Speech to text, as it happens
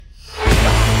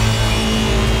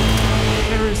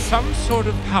some sort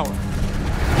of power.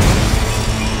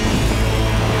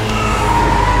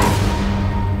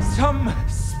 Some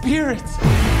spirit.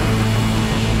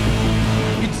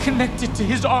 It's connected to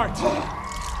his art.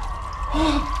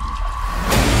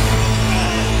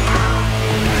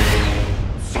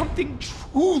 Something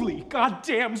truly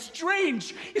goddamn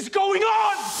strange is going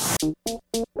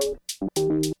on!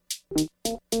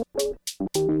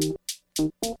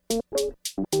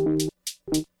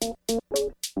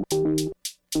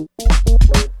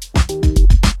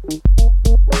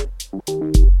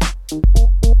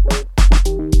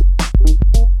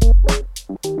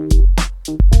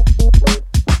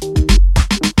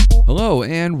 Hello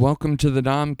and welcome to the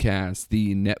Nomcast,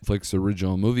 the Netflix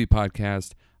original movie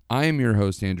podcast. I am your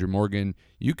host, Andrew Morgan.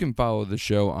 You can follow the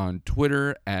show on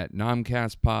Twitter at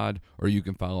NomcastPod, or you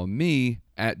can follow me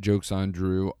at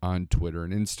JokesOnDrew on Twitter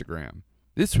and Instagram.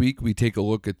 This week, we take a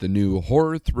look at the new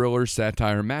horror thriller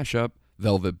satire mashup,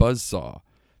 Velvet Buzzsaw.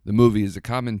 The movie is a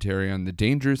commentary on the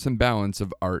dangerous imbalance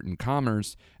of art and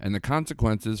commerce and the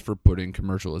consequences for putting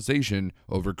commercialization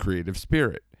over creative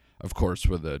spirit. Of course,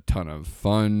 with a ton of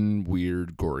fun,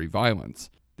 weird, gory violence.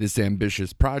 This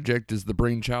ambitious project is the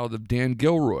brainchild of Dan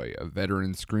Gilroy, a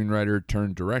veteran screenwriter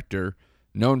turned director,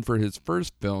 known for his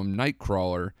first film,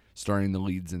 Nightcrawler, starring the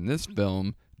leads in this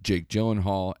film, Jake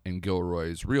Gyllenhaal and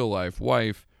Gilroy's real-life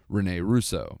wife, Renee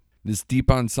Russo. This deep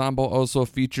ensemble also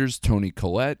features Toni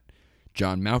Collette,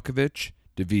 John Malkovich,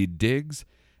 Daveed Diggs,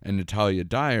 and Natalia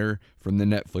Dyer from the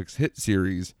Netflix hit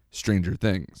series Stranger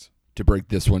Things. To break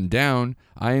this one down,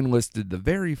 I enlisted the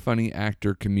very funny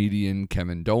actor-comedian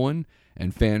Kevin Dolan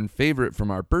and fan favorite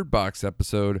from our Bird Box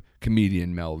episode,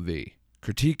 comedian Mel V.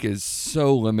 Critique is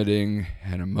so limiting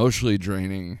and emotionally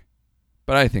draining,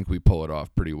 but I think we pull it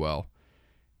off pretty well.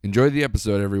 Enjoy the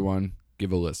episode, everyone.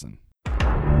 Give a listen.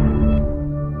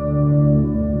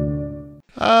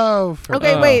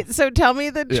 Okay, wait. So tell me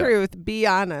the truth. Be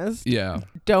honest. Yeah.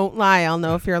 Don't lie. I'll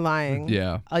know if you're lying.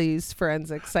 Yeah. I'll use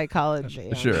forensic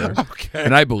psychology. Sure. Okay.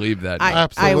 And I believe that.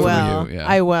 I will. You, yeah.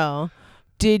 I will.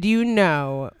 Did you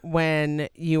know when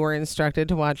you were instructed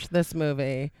to watch this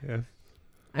movie? Yes.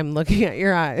 I'm looking at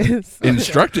your eyes.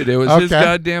 Instructed. It was his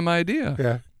goddamn idea.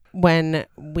 Yeah. When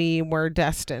we were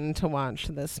destined to watch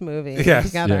this movie Yes.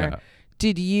 together, Yeah.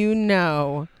 did you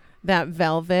know that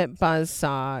Velvet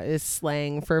Buzzsaw is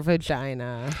slang for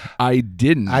vagina? I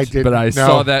didn't. didn't but I know.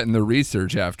 saw that in the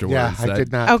research afterwards. Yeah, I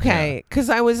did not. Okay, because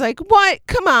I was like, what?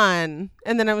 Come on.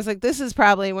 And then I was like, this is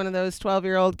probably one of those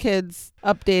 12-year-old kids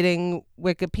updating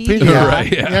Wikipedia. Yeah.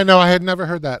 Right, yeah. No, I had never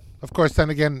heard that. Of course, then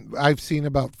again, I've seen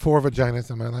about 4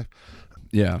 vaginas in my life.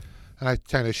 Yeah. And I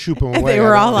kind of shoop them And away. they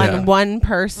were all Yeah. on one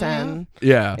person.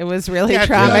 Yeah. It was really Yeah,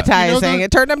 traumatizing. you know It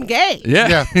turned them gay. Yeah.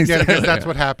 Yeah, Exactly. because that's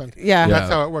what happened. Yeah. Yeah.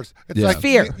 That's how it works. It's Yeah. like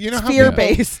Fear. You know It's how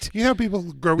fear-based. You know how people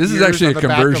grow This is ears actually on a the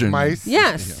back conversion. of mice?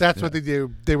 Yes. That's what they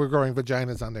do. They were growing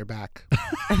vaginas on their back.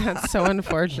 That's so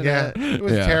unfortunate. Yeah, it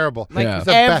was Yeah. terrible. Like, It was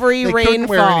a Every they couldn't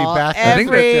wear any rainfall, back. I think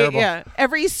that's every terrible.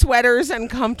 every sweater's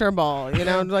uncomfortable. You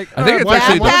know, like I think it's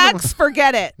actually- backpacks.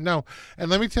 Forget it. No, and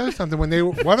let me tell you something. When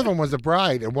one of them was a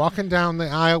bride and walking down the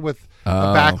aisle with a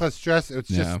Oh. backless dress, it's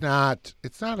Yeah. just not.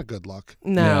 It's not a good look.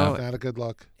 No, It's not a good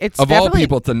look. it's Of all definitely-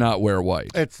 people to not wear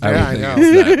white. It's I yeah, I would know.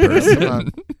 think it's that person. Come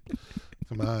on,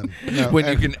 come on. No, When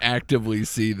you and can actively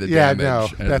see the Yeah,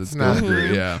 damage no, as that's it's not- going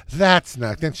through. Yeah. that's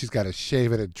not. Then she's got to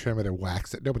shave it and trim it and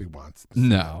wax it. Nobody wants. This.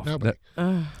 No. Nobody.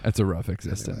 Ugh. That's a rough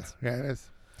existence. Yeah, it is.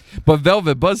 But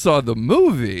Velvet Buzzsaw, the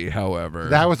movie, however.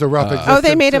 That was a rough existence. Oh,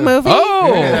 they made a too. movie.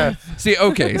 Oh! Yeah. See,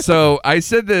 okay, so I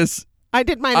said this. I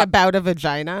did mine about a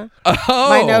vagina. Oh.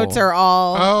 My notes are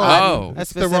all Oh. on a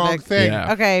It's the wrong specific. thing.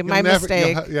 Yeah. Okay, You'll my never-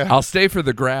 mistake. yeah. I'll stay for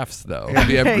the graphs, though. If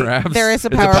you have Okay, graphs. there is a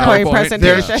it's PowerPoint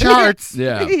presentation. There's charts.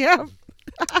 Yeah. Yeah.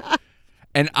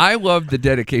 And I love the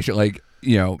dedication, like,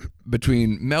 you know,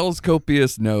 between Mel's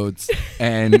copious notes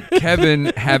and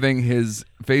Kevin having his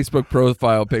Facebook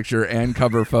profile picture and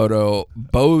cover photo,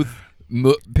 both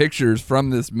pictures from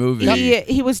this movie.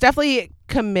 He was definitely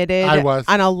committed I was.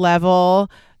 on a level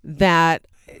that,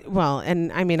 well,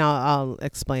 and I mean, I'll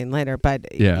explain later, but,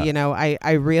 Yeah. you know,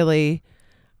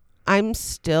 I'm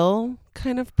still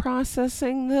kind of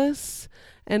processing this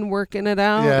and working it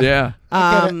out. Yeah. Yeah.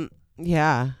 I get it.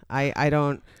 Yeah, I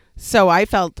don't. So I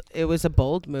felt it was a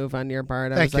bold move on your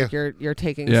part. I Thank was like, you're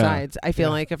taking Yeah. sides. I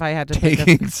feel like if I had to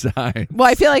Taking sides. well,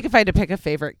 I feel like if I had to pick a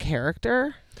favorite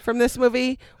character from this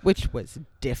movie, which was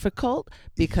difficult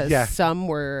because Yeah. some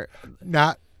were.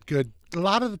 Not good. A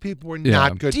lot of the people were Yeah.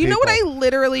 not good. Do you know what I people.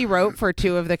 literally wrote for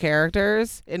two of the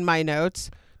characters in my notes?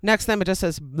 Next to them, it just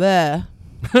says bleh.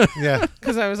 Yeah.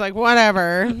 because I was like,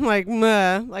 whatever, like,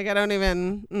 meh. Like I don't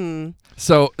even.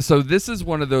 So this is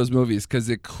one of those movies because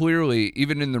it clearly,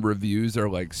 even in the reviews, are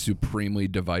like supremely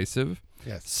divisive.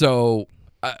 Yes. So,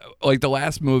 like the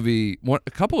last movie,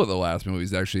 a couple of the last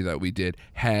movies actually that we did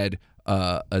had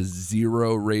a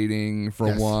 0 rating for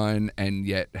Yes. one, and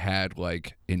yet had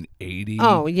like an 80.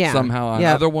 Oh, yeah. Somehow on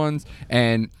Yep. other ones.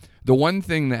 And the one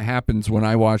thing that happens when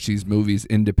I watch these movies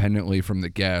independently from the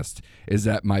guest is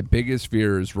that my biggest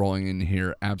fear is rolling in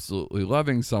here absolutely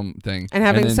loving something And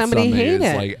having then somebody hate is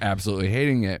it. like absolutely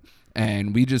hating it.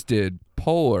 And we just did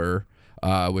Polar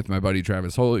with my buddy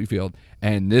Travis Holyfield,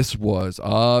 and this was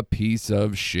a piece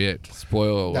of shit.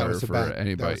 Spoiler That alert was a for bad-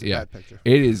 anybody. that was a Yeah, bad picture.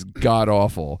 it is god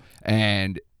awful.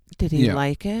 And Did he Yeah.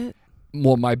 like it?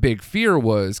 well, my big fear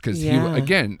was because Yeah.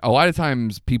 again, a lot of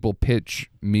times people pitch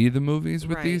me the movies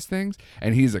with Right. these things,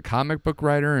 and he's a comic book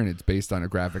writer, and it's based on a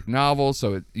graphic novel,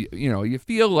 so it, you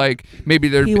feel like maybe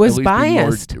there'd He at was least be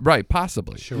biased. more, right?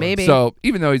 Possibly, Sure. Maybe. So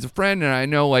even though he's a friend, and I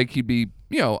know like he'd be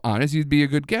honest, he'd be a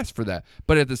good guest for that.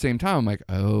 But at the same time, I'm like,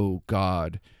 oh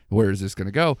God, where is this gonna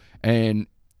go? And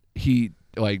he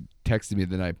like texted me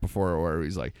the night before where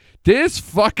he's like, this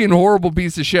fucking horrible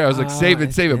piece of shit. I was like, save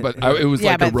it. But it was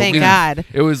Yeah, like a but thank relief. God.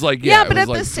 It was like, Yeah, it but was at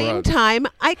like the same drugs. time,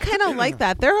 I kind of like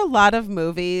that. There are a lot of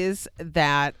movies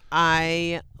that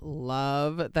I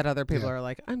love that other people Yeah. are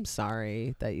like, I'm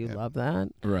sorry that you love that.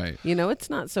 Right. It's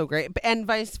not so great. And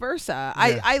vice versa.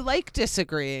 I like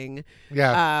disagreeing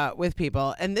Yeah. with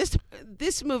people. And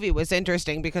this movie was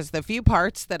interesting because the few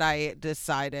parts that I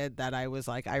decided that I was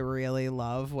like, I really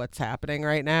love what's happening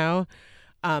right now,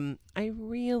 I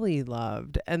really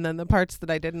loved. And then the parts that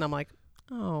I didn't, I'm like,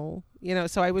 oh,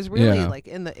 so I was really Yeah. like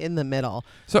in the middle.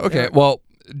 So, okay, There- well,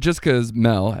 just because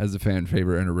Mel has a fan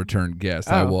favorite and a return guest,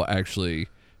 I Oh. will actually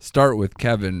start with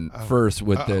Kevin first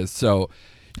with Uh-oh. this. So,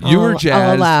 you were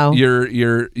I'll allow.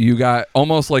 jazzed. You got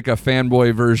almost like a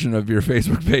fanboy version of your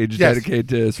Facebook page Yes. dedicated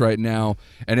to this right now,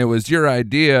 and it was your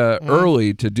idea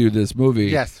early to do this movie.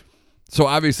 Yes. So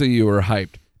obviously you were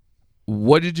hyped.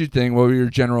 What did you think? What were your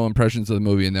general impressions of the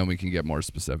movie, and then we can get more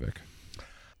specific.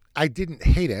 I didn't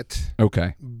hate it,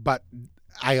 Okay. but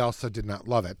I also did not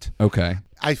love it. Okay.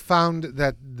 I found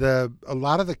that a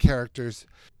lot of the characters,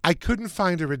 I couldn't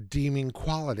find a redeeming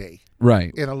quality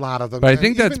Right. in a lot of them. But I And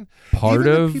think that's part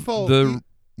even of people, the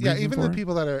yeah, reason even for the it.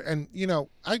 people that are, and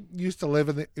I used to live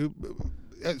in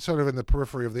the sort of in the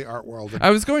periphery of the art world. I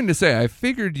was going to say, I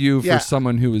figured you Yeah. for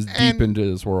someone who was deep And- into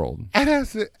this world. And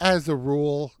as a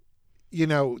rule,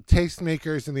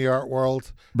 tastemakers in the art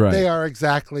world, Right. they are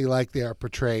exactly like they are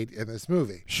portrayed in this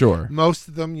movie. Sure. Most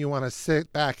of them, you want to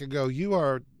sit back and go, you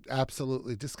are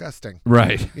absolutely disgusting.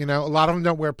 Right. A lot of them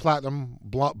don't wear platinum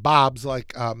bobs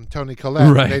like Toni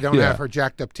Collette. Right, They don't yeah. have her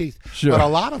jacked up teeth. Sure. But a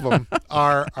lot of them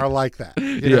are like that.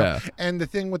 You know? Yeah. And the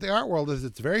thing with the art world is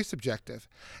it's very subjective.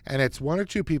 And it's one or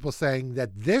two people saying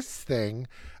that this thing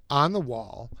on the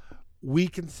wall we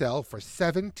can sell for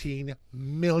 $17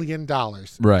 million.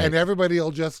 Right. And everybody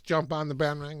will just jump on the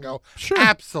bandwagon and go, Sure.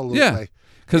 absolutely. Yeah.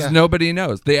 Because Yeah. nobody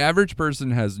knows. The average person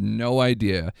has no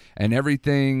idea. And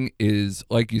everything is,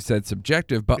 like you said,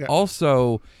 subjective, but Yeah.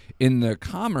 also in the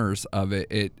commerce of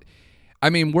it,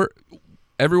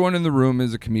 everyone in the room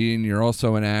is a comedian. You're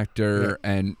also an actor.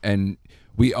 And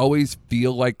we always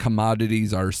feel like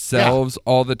commodities ourselves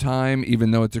all the time,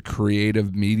 even though it's a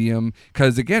creative medium.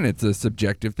 Because, again, it's a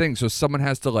subjective thing. So someone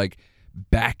has to, like,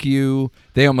 back you.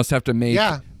 They almost have to make...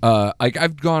 Yeah. like,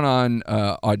 I've gone on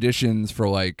auditions for,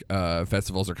 like,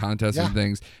 festivals or contests and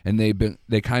things, and I've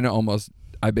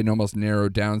been almost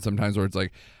narrowed down sometimes where it's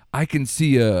like, I can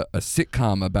see a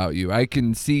sitcom about you. I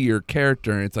can see your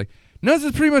character, and it's like, no, this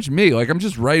is pretty much me. Like, I'm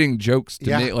just writing jokes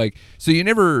to make, like, so you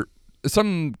never...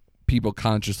 Some people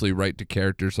consciously write to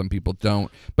characters, some people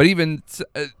don't. But even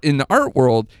in the art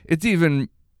world, it's even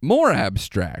more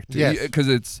abstract. Yes. Because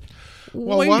it's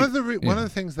Well, way- one of the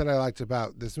things that I liked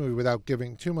about this movie, without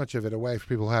giving too much of it away for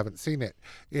people who haven't seen it,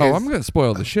 is Oh, I'm going to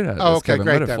spoil the shit out of this, okay, Kevin.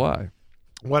 great Let it then. fly.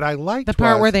 what I liked The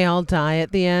part was, where they all die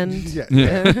at the end.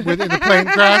 yeah, within the plane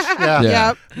crash. Yeah.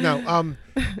 Yeah. Yep. No,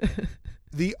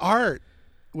 the art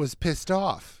was pissed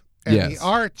off, and Yes. the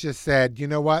art just said, "You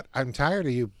know what? I'm tired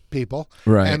of you people,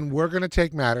 Right. and we're going to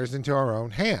take matters into our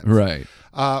own hands." Right.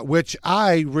 Which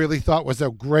I really thought was a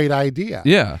great idea.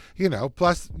 Yeah.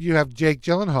 Plus you have Jake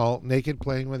Gyllenhaal naked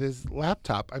playing with his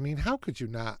laptop. I mean, how could you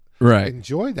not Right.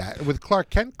 enjoy that with Clark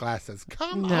Kent glasses?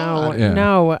 Come No, on. Yeah.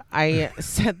 no. I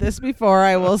said this before.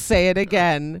 I will say it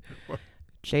again.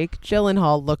 Jake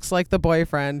Gyllenhaal looks like the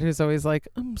boyfriend who's always like,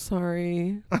 I'm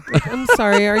sorry. I'm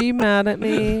sorry. Are you mad at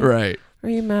me? Right. Are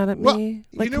you mad at Well, me?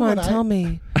 you Like, know come on, what tell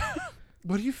me.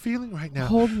 What are you feeling right now?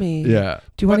 Hold me. Yeah.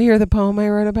 Do you want to hear the poem I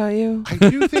wrote about you? I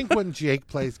do think when Jake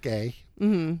plays gay,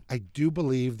 Mm-hmm. I do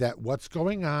believe that what's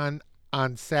going on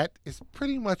set is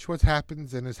pretty much what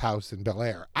happens in his house in Bel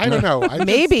Air. I don't know.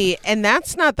 Maybe, and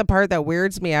that's not the part that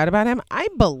weirds me out about him. I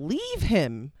believe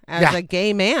him as a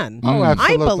gay man. Oh, I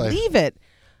absolutely. believe it.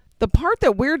 The part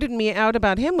that weirded me out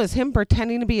about him was him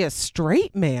pretending to be a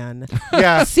straight man.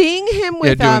 Yeah. Seeing him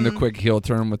with doing the quick heel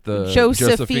turn with the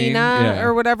Josephina Yeah.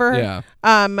 or whatever.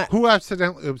 Yeah. Who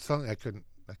accidentally? It was something I couldn't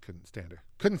stand her.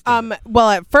 Couldn't stand her. Well,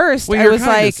 at first Well, I you're was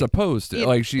kinda like, supposed to.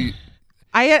 Like she.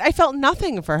 I felt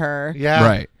nothing for her. Yeah.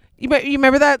 Right. You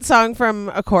remember that song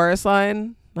from A Chorus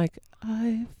Line? Like,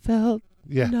 I felt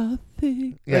Yeah.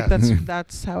 nothing. Yeah. Like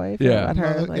that's how I feel Yeah. about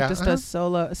her. Well, Like yeah, just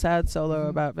uh-huh. a sad solo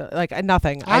about like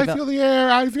nothing. I feel the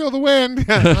air. I feel the wind.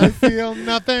 I feel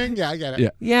nothing. Yeah, I get it. Yeah.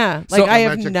 Yeah, like So- I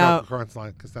have Magic no. chorus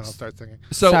line, because then I'll start singing.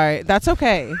 So Sorry, that's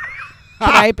okay.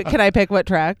 Can I pick what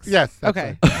tracks? Yes. that's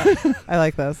Okay. right. I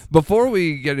like this. before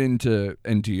we get into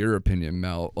your opinion,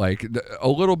 Mel, like a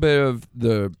little bit of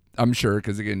the. I'm sure,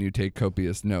 because again, you take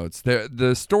copious notes.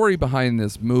 The story behind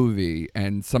this movie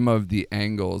and some of the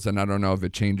angles, and I don't know if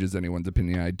it changes anyone's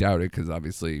opinion. I doubt it, because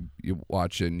obviously you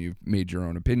watch it and you've made your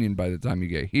own opinion by the time you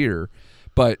get here.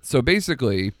 But so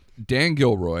basically, Dan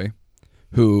Gilroy,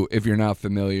 who, if you're not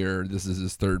familiar, this is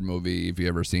his third movie. If you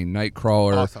ever seen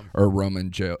Nightcrawler Awesome. or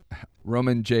Roman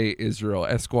J. Israel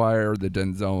Esquire, the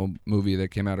Denzel movie that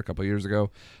came out a couple years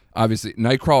ago. Obviously,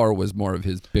 Nightcrawler was more of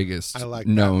his biggest I like that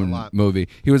a known lot. movie.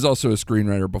 He was also a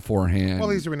screenwriter beforehand. Well,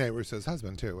 he's Renee Russo's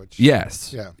husband too. Which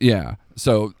Yes. Yeah. Yeah.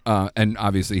 So, and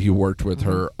obviously he worked with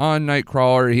her on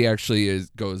Nightcrawler. He actually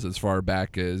goes as far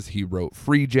back as he wrote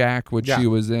Free Jack, which she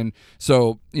was in.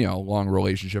 So, long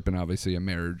relationship, and obviously a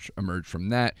marriage emerged from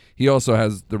that. He also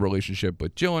has the relationship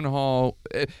with Gyllenhaal.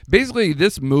 Basically,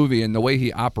 this movie and the way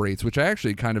he operates, which I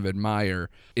actually kind of admire,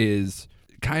 is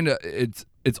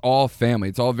it's all family.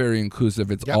 It's all very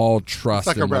inclusive. It's all trust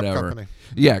It's like and a rep whatever. company.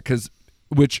 Yeah,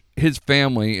 which his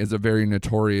family is a very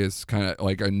notorious kind of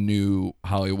like a new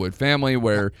Hollywood family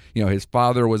where, his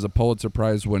father was a Pulitzer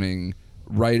Prize winning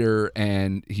writer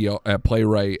and a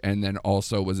playwright, and then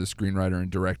also was a screenwriter and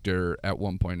director at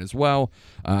one point as well.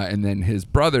 And then his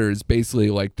brother is basically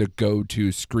like the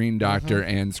go-to screen doctor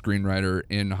and screenwriter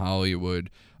in Hollywood,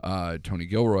 Tony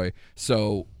Gilroy.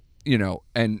 So,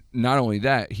 and not only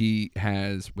that, he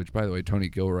has, which by the way, Tony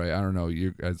Gilroy, I don't know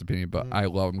your guys' opinion, but I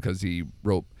love him because he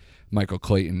wrote Michael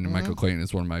Clayton. And Michael Clayton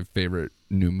is one of my favorite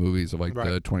new movies of the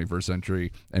 21st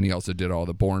century. And he also did all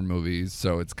the Bourne movies.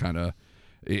 So it's kind of,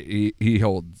 I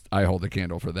hold the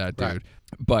candle for that dude. Right.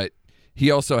 But he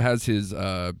also has his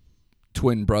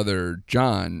twin brother,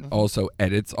 John, also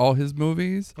edits all his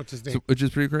movies, Which is neat. which is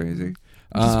pretty crazy.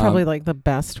 This is probably like the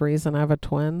best reason I have a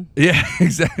twin. Yeah,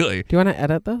 exactly. Do you want to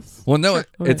edit this? Well, no, Sure.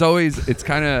 it's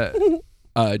kind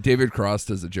of David Cross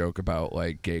does a joke about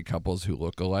like gay couples who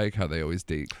look alike, how they always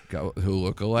date who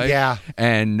look alike. Yeah.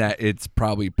 And that it's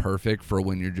probably perfect for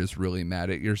when you're just really mad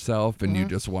at yourself and you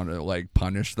just want to like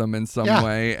punish them in some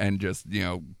way and just,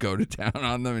 go to town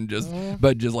on them and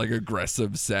but just like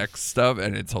aggressive sex stuff.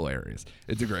 And it's hilarious.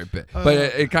 It's a great bit. But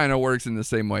it kind of works in the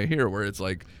same way here where it's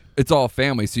like, it's all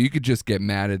family, so you could just get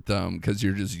mad at them because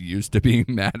you're just used to being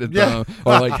mad at them,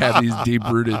 or like have these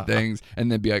deep-rooted things, and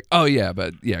then be like, "Oh yeah,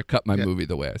 but cut my movie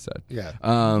the way I said." Yeah.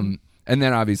 And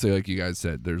then obviously, like you guys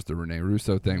said, there's the Renee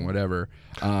Russo thing, whatever.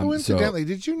 Coincidentally,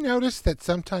 did you notice that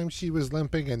sometimes she was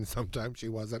limping and sometimes she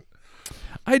wasn't?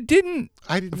 I didn't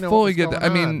know fully what get was that. I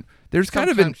going mean, on. there's kind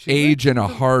of an Sometimes she age and a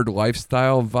limped. hard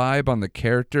lifestyle vibe on the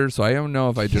character, so I don't know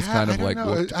if I just Yeah, kind I of don't like know.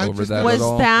 looked I over just that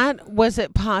noticed- at all. Was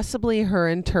it possibly her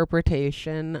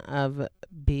interpretation of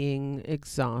being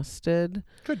exhausted?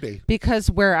 Could be. Because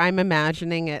where I'm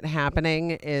imagining it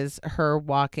happening is her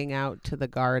walking out to the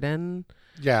garden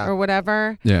Yeah. or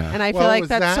whatever. Yeah. And I Well, feel it like was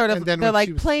that's that, sort and of, then they're when like,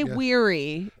 she was- play yeah.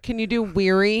 weary. Can you do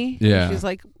weary? Yeah. And she's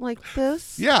like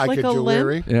this? Yeah, I like could a do limp?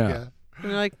 weary. Yeah. And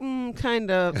you're like,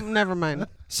 kind of, never mind.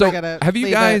 So, I gotta have you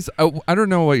leave guys? I don't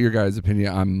know what your guys'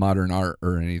 opinion on modern art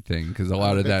or anything, because a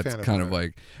lot a of big that's fan of kind of art.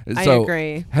 like. I So,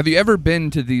 agree. have you ever been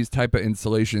to these type of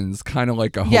installations, kind of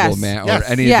like a Hobo Yes. Man or Yes.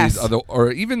 any Yes. of these other,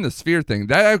 or even the Sphere thing?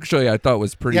 That actually I thought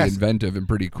was pretty Yes. inventive and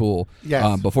pretty cool.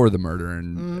 Yes. Before the murder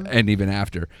and even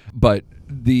after, but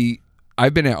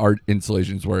I've been at art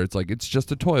installations where it's like it's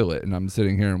just a toilet and I'm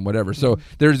sitting here and whatever. So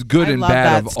there's good and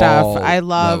bad of stuff. all. I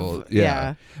love levels.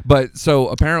 yeah. But so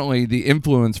apparently the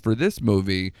influence for this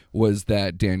movie was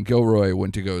that Dan Gilroy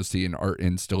went to go see an art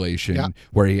installation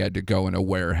where he had to go in a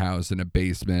warehouse in a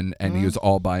basement and he was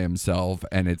all by himself,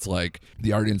 and it's like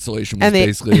the art installation was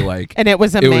basically like and it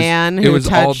was a man who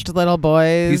touched little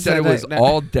boys. He said it was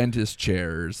all dentist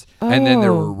chairs and then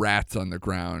there were rats on the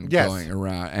ground going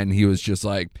around, and he was just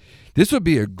like, this would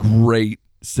be a great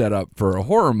setup for a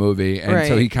horror movie, and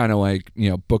so he kind of like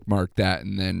bookmarked that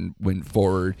and then went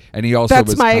forward. And he also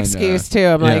that's my excuse too.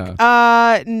 I'm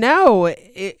like, no,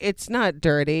 it's not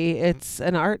dirty. It's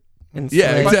an art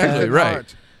installation. Yeah, exactly, right.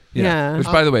 Art. Yeah. Which,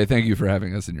 by the way, thank you for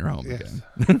having us in your home again.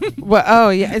 Well, oh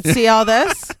yeah, see all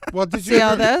this? Well, did you see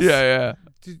all this? Yeah.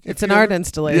 It's an art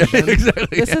installation. Yeah,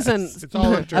 exactly. This isn't it's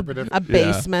all interpretive. a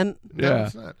basement. No,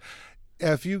 it's not.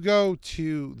 If you go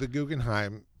to the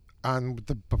Guggenheim, on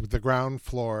the ground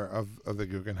floor of the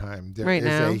Guggenheim, there is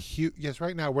a huge. Yes,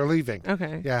 right now we're leaving.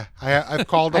 Okay. Yeah, I've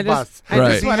called a bus. I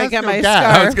just want to get my gas.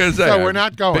 scarf. I was going to say, so we're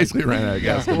not going. Basically ran out of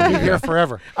gas. We'll be here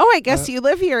forever. Oh, I guess you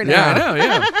live here now. Yeah, I know.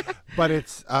 Yeah. But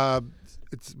it's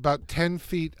about 10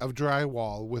 feet of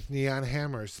drywall with neon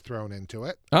hammers thrown into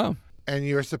it. Oh. And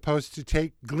you're supposed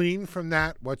to glean from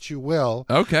that what you will.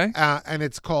 Okay. And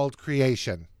it's called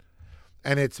Creation.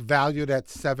 And it's valued at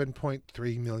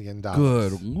 $7.3 million.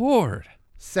 Good Lord.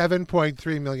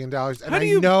 $7.3 million. And how do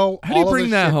you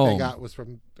bring that home? They got was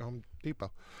from Home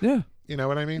Depot. Yeah. You know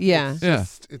what I mean? Yeah.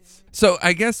 It's So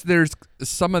I guess there's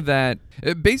some of that.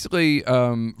 Basically,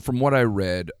 from what I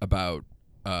read about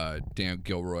Dan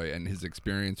Gilroy and his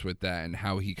experience with that and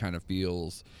how he kind of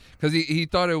feels, because he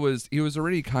thought he was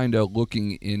already kind of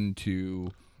looking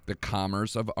into the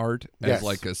commerce of art as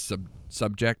like a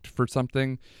subject for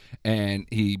something, and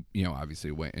he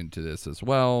obviously went into this as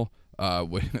well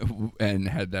and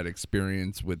had that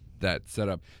experience with that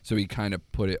setup, so he kind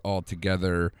of put it all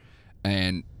together.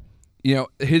 And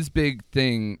his big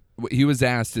thing, he was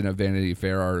asked in a Vanity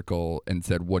Fair article and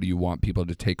said, what do you want people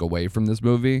to take away from this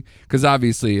movie? Because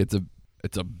obviously it's a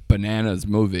bananas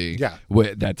movie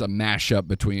that's a mashup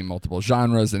between multiple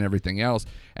genres and everything else.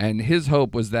 And his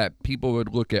hope was that people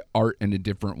would look at art in a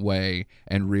different way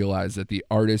and realize that the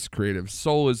artist's creative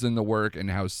soul is in the work and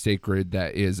how sacred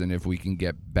that is, and if we can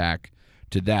get back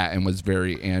to that, and was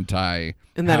very anti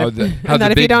and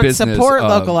that if you don't support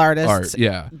local artists,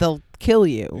 they'll kill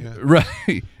you. Yeah.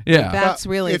 Right. Yeah. That's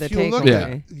really the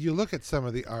takeaway. You look at some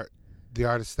of the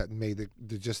artists that made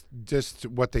just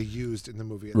what they used in the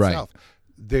movie itself. Right.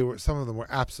 Some of them were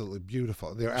absolutely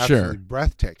beautiful. They were absolutely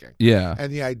breathtaking. Yeah.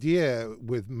 And the idea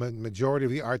with majority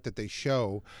of the art that they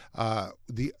show,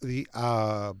 the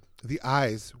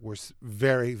eyes were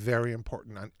very, very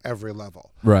important on every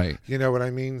level. Right. You know what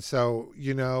I mean? So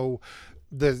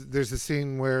there's a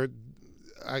scene where.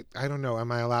 I don't know.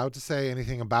 Am I allowed to say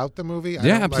anything about the movie?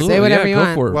 Absolutely. Say whatever you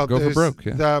want. For it. Well, go for broke.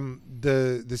 Yeah.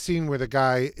 The scene where the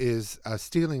guy is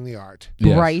stealing the art.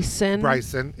 Yes.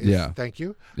 Bryson. Thank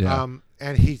you. Yeah.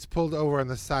 And he's pulled over on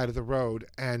the side of the road,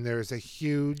 and there's a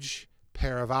huge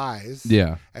pair of eyes.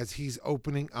 Yeah. As he's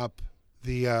opening up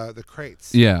the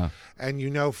crates. Yeah. And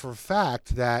for a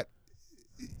fact that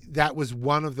was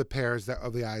one of the pairs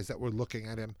of the eyes that were looking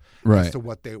at him as to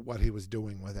what he was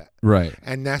doing with it. Right.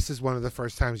 And this is one of the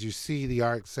first times you see the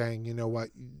art saying, you know what,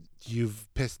 you've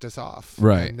pissed us off.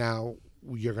 Right. And now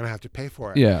you're going to have to pay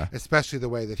for it. Yeah. Especially the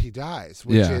way that he dies,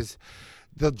 which is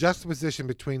the juxtaposition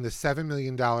between the $7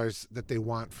 million that they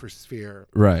want for Sphere.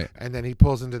 Right. And then he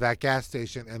pulls into that gas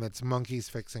station and it's monkeys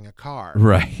fixing a car.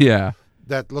 Right. Yeah.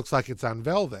 That looks like it's on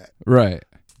velvet. Right.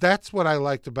 That's what I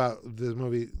liked about the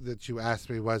movie that you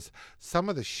asked me, was some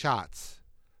of the shots,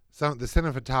 the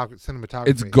cinematography.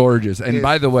 It's gorgeous. And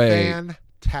by the way,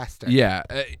 fantastic. Yeah.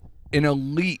 An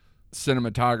elite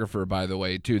cinematographer, by the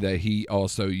way, too, that he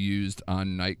also used on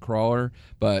Nightcrawler,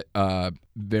 but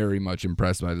very much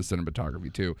impressed by the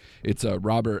cinematography, too. It's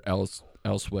Robert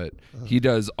Elswit. He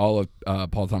does all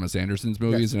of Paul Thomas Anderson's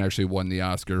movies and actually won the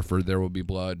Oscar for There Will Be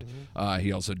Blood.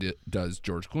 He also does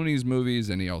George Clooney's movies,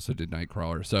 and he also did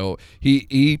Nightcrawler. So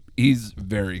he's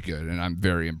very good, and I'm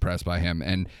very impressed by him.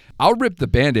 And I'll rip the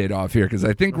Band-Aid off here because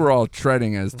I think we're all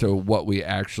treading as to what we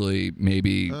actually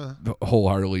maybe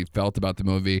wholeheartedly felt about the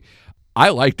movie. I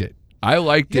liked it.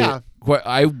 It.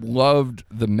 I loved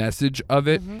the message of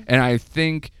it, and I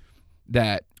think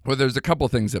that there's a couple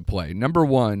things at play. Number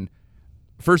one,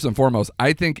 first and foremost,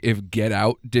 I think if Get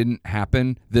Out didn't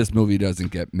happen, this movie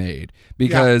doesn't get made.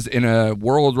 Because in a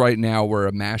world right now where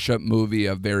a mashup movie,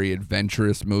 a very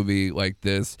adventurous movie like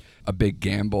this, a big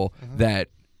gamble, that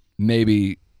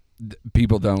maybe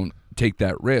people don't take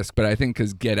that risk. But I think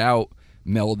because Get Out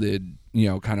melded,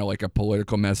 kind of like a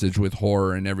political message with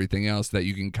horror and everything else that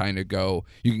you can kind of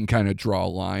draw a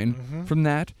line from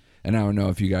that. And I don't know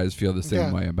if you guys feel the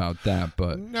same way about that,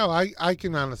 but no, I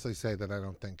can honestly say that I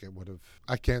don't think it would have.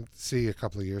 I can't see a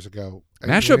couple of years ago.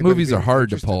 Mashup movies are hard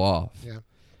to pull off. Yeah.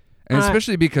 And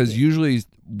especially because usually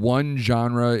one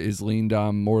genre is leaned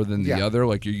on more than the other,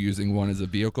 like you're using one as a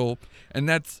vehicle.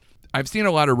 And I've seen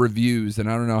a lot of reviews,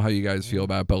 and I don't know how you guys feel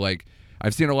about it, but like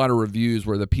I've seen a lot of reviews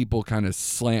where the people kind of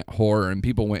slant horror, and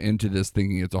people went into this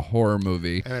thinking it's a horror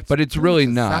movie, but it's really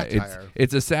not.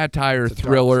 It's a satire,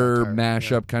 thriller,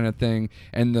 mashup kind of thing.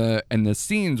 And the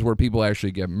scenes where people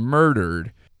actually get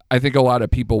murdered, I think a lot of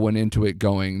people went into it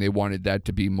going they wanted that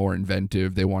to be more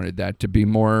inventive. They wanted that to be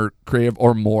more creative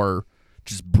or more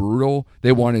just brutal.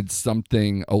 They wanted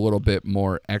something a little bit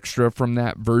more extra from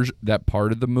that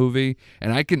part of the movie.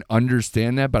 And I can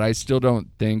understand that, but I still don't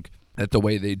think that the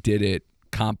way they did it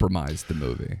compromised the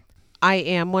movie. I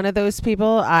am one of those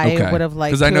people. I would have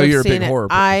liked to have seen it. Because I know you're a big horror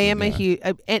person. I am a huge...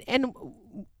 And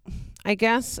I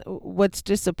guess what's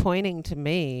disappointing to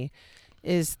me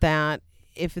is that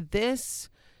if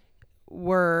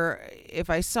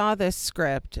I saw this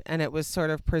script and it was sort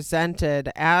of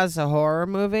presented as a horror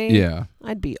movie,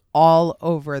 I'd be all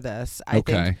over this. I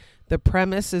think the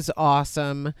premise is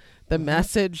awesome. The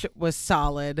message was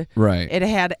solid. Right. It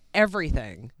had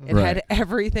everything. It had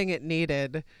everything it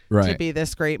needed to be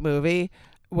this great movie.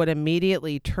 What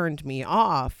immediately turned me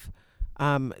off,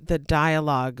 the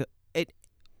dialogue,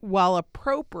 while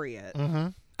appropriate,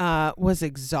 was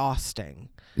exhausting.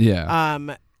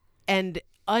 Yeah. And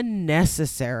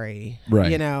unnecessary.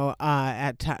 Right.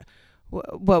 At times.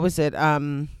 What was it?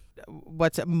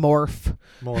 What's it? Morph.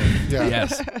 Yeah.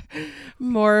 Yes.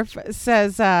 Morph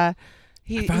says I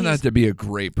found that to be a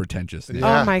great pretentious name.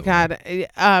 Oh my God.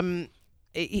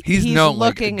 He's known,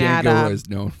 looking like, Dan Gilroy is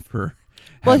known for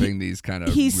having these kind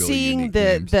of he's really seeing unique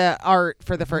the names. the art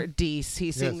for the first Deese.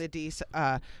 He's seeing the Deese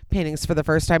paintings for the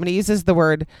first time, and he uses the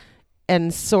word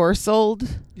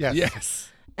ensorcelled. Yes.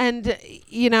 And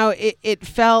it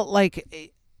felt like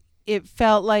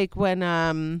when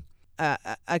a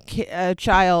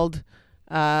child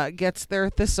gets their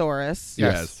thesaurus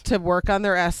to work on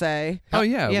their essay. Oh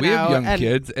yeah, we have young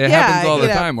kids. It happens all the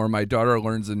time where my daughter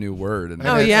learns a new word and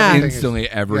instantly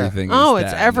everything is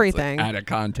it's that. everything. It's like out of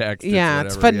context.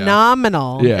 It's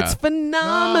phenomenal. Yeah. It's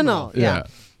phenomenal. Yeah.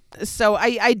 So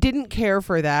I didn't care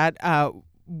for that.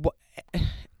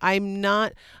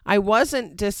 I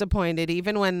wasn't disappointed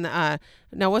even when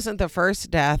wasn't the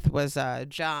first death was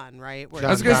John, right? I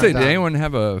was going to say, did anyone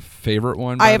have a favorite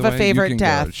one? I have a favorite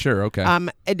death. Go. Sure, okay.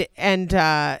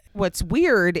 And what's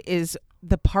weird is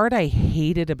the part I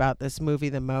hated about this movie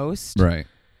the most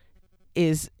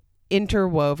is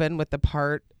interwoven with the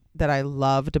part that I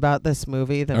loved about this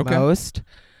movie the most.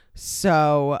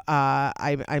 So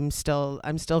I'm still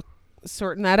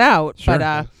sorting that out. Sure.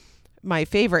 But my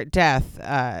favorite death,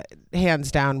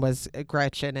 hands down, was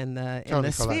Gretchen in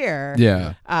the sphere.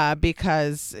 Yeah.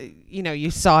 Because you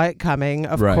saw it coming.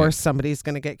 Of course, somebody's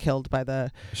going to get killed by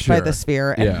the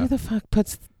sphere. And who the fuck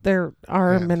puts their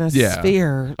arm in a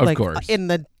sphere? Of course. In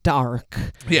the dark.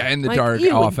 Yeah, in the dark,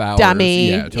 off hours.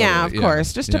 Dummy. Yeah, totally. Of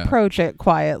course. Just approach it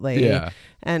quietly. Yeah.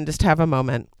 And just have a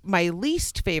moment. My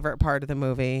least favorite part of the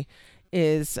movie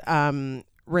is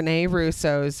Rene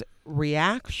Russo's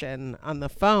reaction on the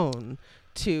phone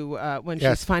to when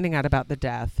she's finding out about the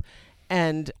death.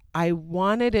 And I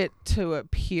wanted it to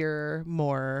appear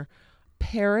more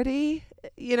parody.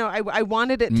 I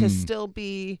wanted it to still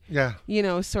be,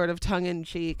 sort of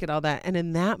tongue-in-cheek and all that. And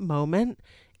in that moment,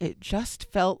 it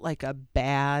just felt like a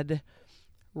bad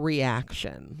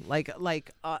reaction, like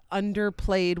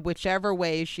underplayed. Whichever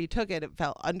way she took it, it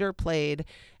felt underplayed,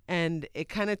 and it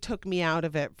kind of took me out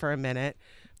of it for a minute.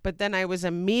 But then I was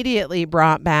immediately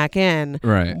brought back in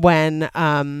when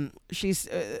she's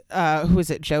who is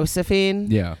it,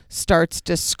 Josephine? Yeah, starts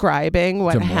describing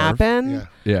what happened.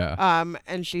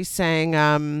 And she's saying,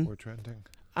 "We're trending."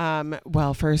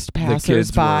 Well, first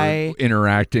passers-by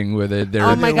interacting with it. They're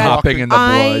hopping in the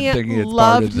blood, thinking it's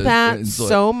part of that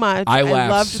so much. I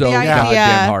laughed so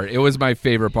goddamn hard. It was my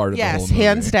favorite part of the whole movie. Yes,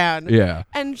 hands down. Yeah.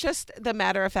 And just the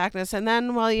matter-of-factness. And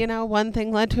then, one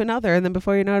thing led to another. And then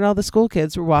before you know it, all the school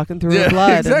kids were walking through the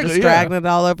blood and just dragging it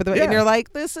all over the way. And you're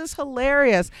like, this is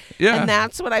hilarious. Yeah. And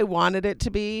that's what I wanted it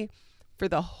to be for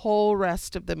the whole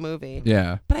rest of the movie.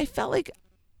 Yeah. But I felt like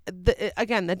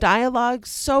the dialogue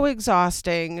so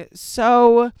exhausting,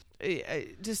 so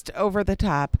just over the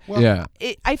top. Well,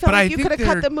 I felt like you could have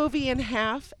cut the movie in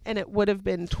half and it would have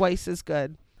been twice as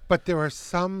good. But there are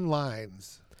some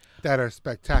lines that are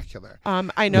spectacular.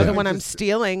 I know the one I'm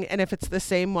stealing, and if it's the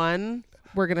same one,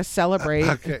 we're gonna celebrate.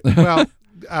 Okay. Well,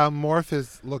 Morph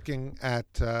is looking at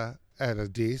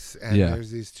Adis, and Yeah.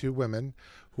 there's these two women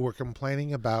who were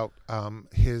complaining about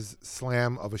his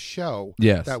slam of a show.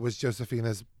 Yes. That was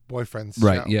Josephina's boyfriend's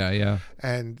Right. show. Yeah.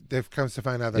 And they've come to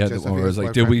find out that Yeah. The one Josephina's where it was like,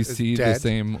 boyfriend did we is see dead. the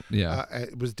same? Yeah.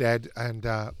 It was dead, and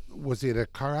was he at a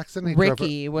car accident?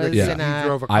 Ricky was Yeah. in He a.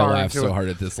 drove a I car laughed into so it. hard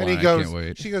at this And line. he goes, I can't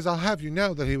wait. she goes, I'll have you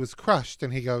know that he was crushed.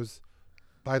 And he goes,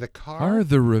 by the car? Are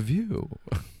the review?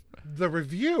 The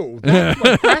review. That's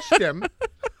what crushed him.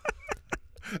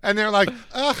 And they're like,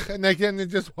 ugh, and they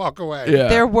just walk away. Yeah.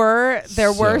 There were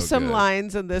So some good.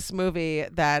 lines in this movie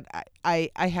that I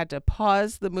had to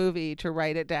pause the movie to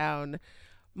write it down.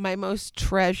 My most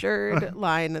treasured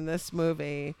line in this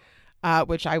movie,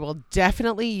 which I will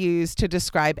definitely use to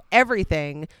describe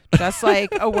everything, just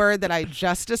like a word that I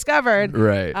just discovered,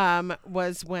 Right.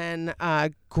 was when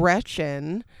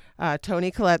Gretchen,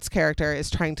 Toni Collette's character, is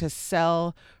trying to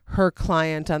sell her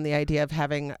client on the idea of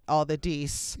having all the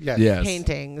Dees Yes.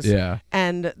 paintings. Yeah.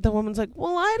 And the woman's like,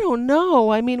 well, I don't know.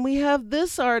 I mean, we have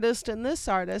this artist and this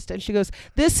artist. And she goes,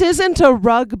 this isn't a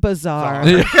rug bazaar.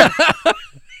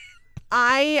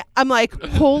 I'm like,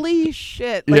 holy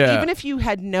shit. Like, Yeah. even if you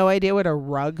had no idea what a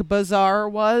rug bazaar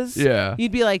was, Yeah.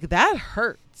 you'd be like, that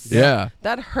hurts. Yeah.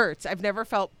 That hurts. I've never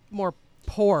felt more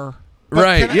poor.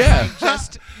 Right. can I- Yeah.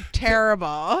 Just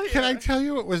terrible. Can I tell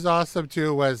you what was awesome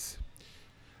too was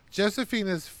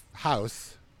Josephina's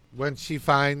house when she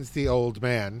finds the old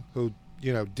man who,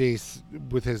 Dees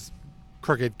with his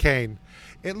crooked cane.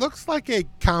 It looks like a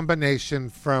combination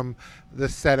from the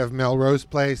set of Melrose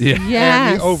Place Yeah. and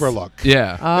Yes. the Overlook.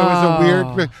 Yeah. There was a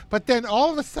Oh. weird, but then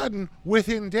all of a sudden,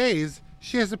 within days,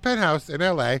 she has a penthouse in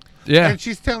L.A. Yeah. and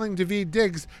she's telling David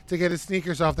Diggs to get his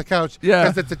sneakers off the couch Yeah.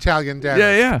 because it's Italian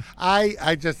dentist. Yeah.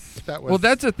 I just that was Well,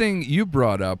 that's a thing you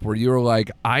brought up where you were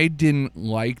like, I didn't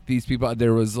like these people.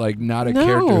 There was like not a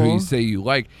character who No. you say you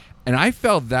like. And I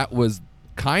felt that was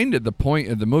kind of the point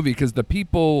of the movie because the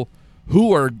people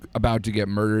who are about to get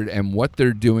murdered and what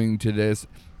they're doing to this.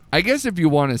 I guess if you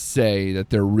want to say that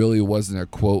there really wasn't a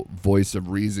quote voice of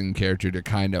reason character to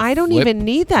kind of I don't flip even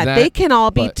need that. They can all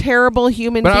be but- terrible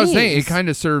human But beings. I was saying it kind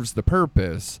of serves the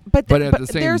purpose. But, at the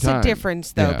same there's time, a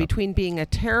difference, though, yeah. between being a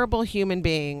terrible human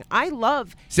being. I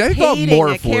love See, I thought hating Morph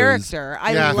a was- character.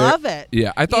 I Yeah. love it.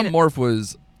 Yeah, I thought know- Morph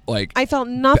was like I felt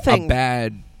nothing. a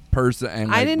bad person and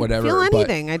like I didn't whatever. feel but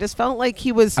anything. I just felt like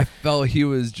he was. I felt he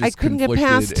was just I couldn't get conflicted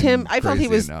past him. and I felt he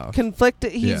crazy was enough.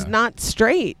 conflicted. He's Yeah. not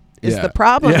straight. Is Yeah. the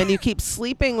problem, Yeah. and you keep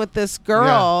sleeping with this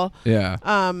girl. Yeah.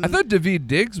 Um, I thought David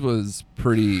Diggs was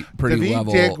pretty David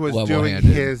level Diggs was doing level-handed.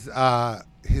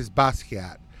 his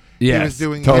Basquiat. Yes, He was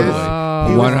doing totally. his,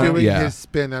 he One- was doing yeah. his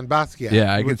spin on Basquiat.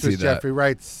 Yeah, I could which see was that. Jeffrey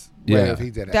Wright's way Yeah. of he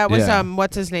did it. that was Yeah.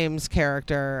 what's his name's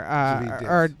character, David Diggs.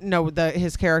 or no,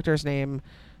 his character's name.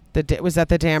 Was that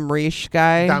the Damriche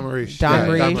guy? Damriche.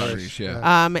 Damriche. Yeah, Damriche,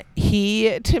 yeah.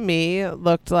 He to me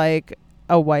looked like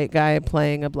a white guy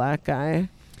playing a black guy.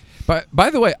 But by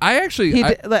the way, I actually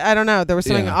I don't know. There was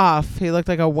something Yeah. off. He looked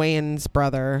like a Wayne's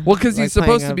brother. well, because like he's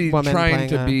supposed playing to a be woman trying playing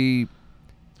to a- be.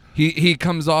 He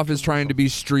comes off as trying to be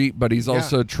street, but he's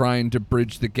also trying to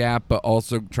bridge the gap, but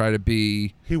also try to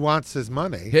be He wants his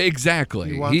money. Yeah,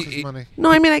 exactly. He wants his money. No,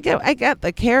 I mean I get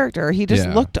the character. He just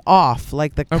Yeah. looked off.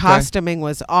 Like the Okay. costuming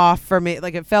was off for me.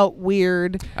 Like it felt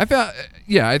weird. I felt,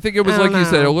 yeah, I think it was I like don't you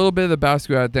said, know. a little bit of the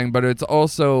Basquiat thing, but it's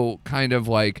also kind of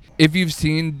like if you've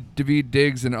seen David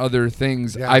Diggs and other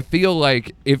things, Yeah. I feel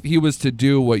like if he was to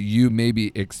do what you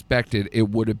maybe expected, it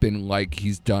would have been like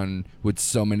he's done with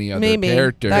so many other Maybe.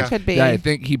 characters. That could be. Yeah, I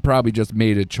think he probably just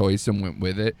made a choice and went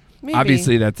with it. Maybe.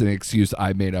 Obviously, that's an excuse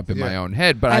I made up in my Yeah. own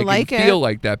head, but I I, like can it. feel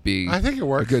like that being I think it a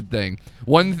works. good thing.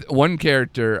 One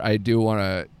character I do want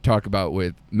to talk about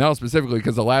with Mel specifically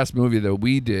because the last movie that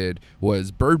we did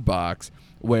was Bird Box,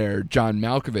 where John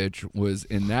Malkovich was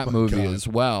in that movie God. as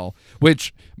well.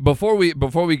 Which before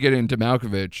we get into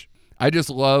Malkovich, I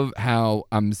just love how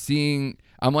I'm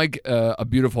like a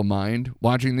Beautiful Mind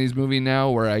watching these movies now,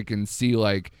 where I can see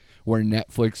like where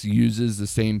Netflix uses the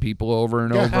same people over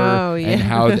and Yeah. over, Oh, yeah. and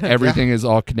how everything is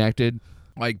all connected.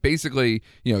 Like basically,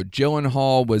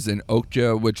 Gyllenhaal was in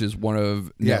Okja, which is one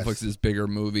of Yes. Netflix's bigger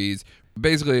movies.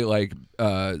 Basically, like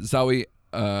Zoe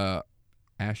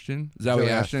Ashton,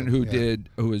 Ashton,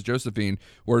 who was Josephine,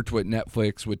 worked with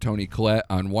Netflix with Toni Collette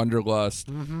on Wanderlust.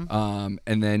 And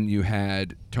then you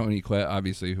had Toni Collette,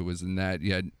 obviously, who was in that.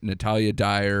 You had Natalia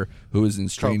Dyer, who was in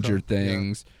Stranger Coco, yeah.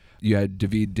 Things. You had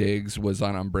David Diggs was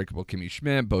on Unbreakable Kimmy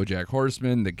Schmidt, BoJack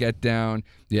Horseman, The Get Down.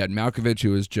 You had Malkovich,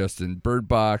 who was just in Bird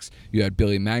Box. You had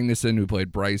Billy Magnuson, who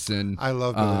played Bryson. I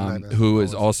love Billy Magnuson. Who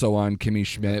is Always. also on Kimmy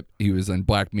Schmidt. He was on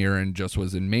Black Mirror and just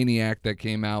was in Maniac that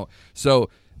came out.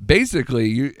 So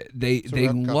basically they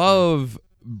love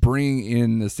bringing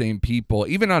in the same people,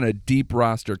 even on a deep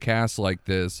roster cast like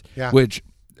this, which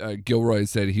Gilroy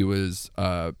said he was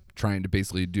trying to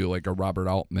basically do like a Robert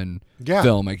Altman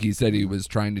film. Like he said he was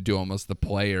trying to do almost the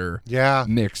player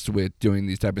mixed with doing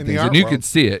these type of things. And you could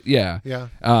see it,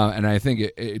 and I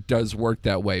think it does work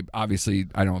that way. Obviously,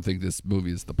 I don't think this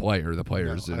movie is the player. The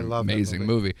player is an amazing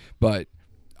movie. But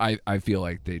I feel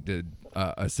like they did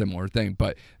a similar thing.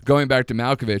 But going back to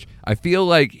Malkovich, I feel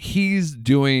like he's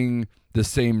doing the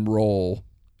same role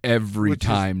every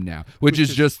time now, which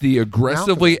is just the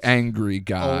aggressively angry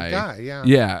guy. Old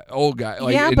guy, old guy.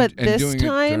 Like, but this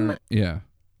time,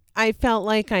 I felt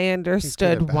like I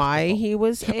understood why he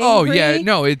was angry. Oh yeah,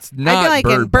 no, it's not. I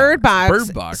feel like in Bird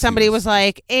Box, Box somebody was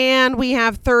like, "And we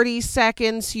have 30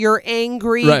 seconds. You're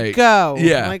angry. Right. Go."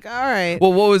 Yeah. I'm like, all right.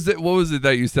 Well, what was it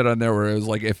that you said on there where it was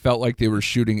like it felt like they were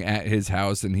shooting at his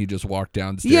house and he just walked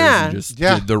downstairs and just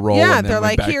did the role. Yeah, and then they're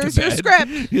went like, back "Here's to your bed."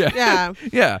 script."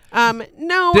 Yeah.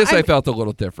 No. This I felt a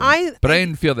little different, but I I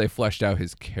didn't feel they fleshed out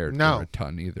his character a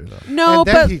ton either, though. No, and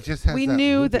then but he just has we that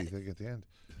knew movie that. thing at the end.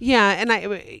 Yeah,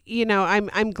 and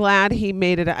I'm glad he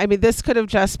made it. I mean, this could have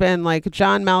just been like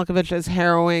John Malkovich's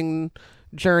harrowing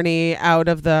journey out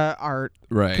of the art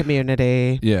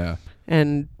community. Yeah.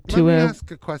 And Let me ask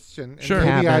a question. And Sure.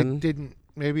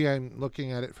 Maybe I'm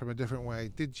looking at it from a different way.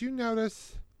 Did you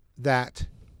notice that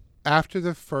after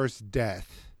the first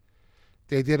death,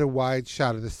 they did a wide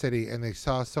shot of the city and they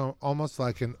saw almost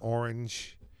like an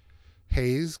orange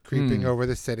haze creeping over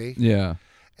the city? Yeah.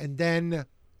 And then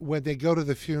when they go to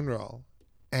the funeral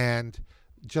and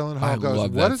Gyllenhaal goes,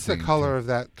 "What is the color of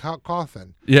that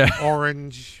coffin?" Yeah.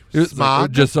 Orange It was smog.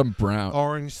 like, just some brown.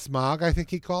 Orange smog, I think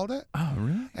he called it. Oh,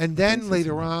 really? And then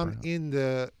later on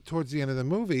towards the end of the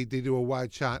movie, they do a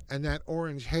wide shot and that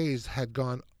orange haze had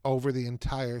gone over the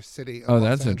entire city of Los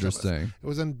that's Angeles. interesting. It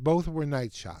was both were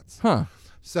night shots. Huh.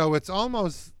 So it's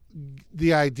almost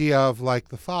the idea of like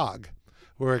the fog,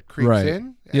 where it creeps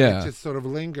in and it just sort of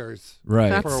lingers. Right.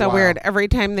 That's so weird. Every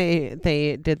time they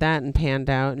did that and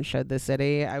panned out and showed the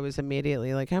city, I was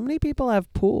immediately like, how many people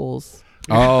have pools?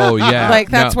 Oh, yeah. Like,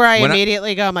 that's where I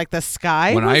immediately go. I'm like, the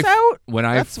sky was out? When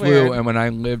I That's flew weird. and when I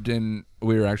lived in,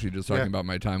 we were actually just talking about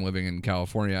my time living in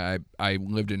California. I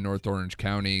lived in North Orange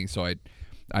County, so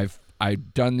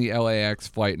I've done the LAX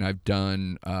flight and I've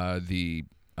done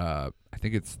I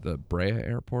think it's the Brea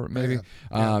Airport, maybe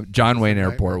John Wayne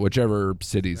Airport, whichever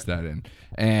city's that in.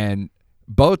 And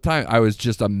both times I was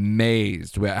just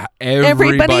amazed.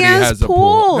 Everybody has a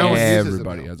pool. No one uses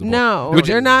Everybody has a pool. No,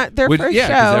 they're not. They're for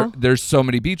show. There's so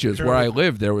many beaches. Where I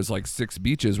lived, there was like 6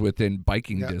 beaches within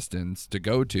biking distance to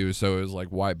go to. So it was like,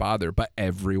 why bother? But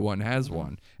everyone has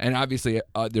one. And obviously,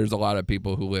 there's a lot of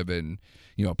people who live in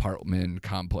apartment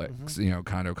complex,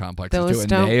 condo complexes Those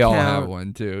too, and they all count. have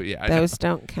one too. Yeah, Those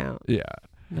don't count. Yeah.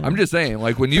 No. I'm just saying,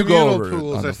 like when you Communal go over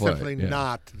pools on the are flight, simply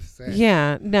not the same.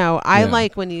 Yeah, no, I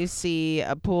like when you see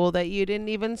a pool that you didn't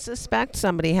even suspect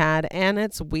somebody had, and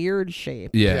it's weird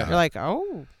shaped. Yeah. You're like,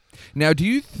 oh. Now, do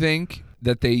you think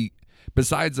that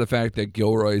besides the fact that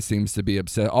Gilroy seems to be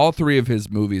upset, all 3 of his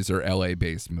movies are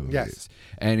LA-based movies. Yes.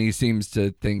 And he seems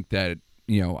to think that,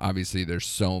 obviously there's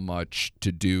so much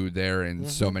to do there and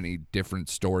so many different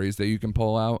stories that you can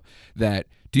pull out that,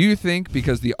 do you think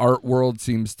because the art world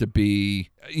seems to be,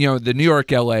 the New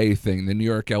York LA thing, the New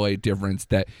York LA difference,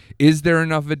 that is there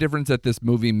enough of a difference that this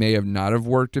movie may have not have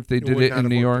worked if they did it in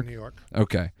New York?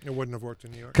 Okay. It wouldn't have worked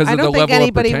in New York. Because I of the don't think level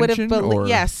anybody of would have pretension, believed. or?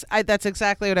 Yes, that's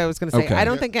exactly what I was going to say. Okay. I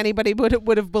don't think anybody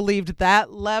would have believed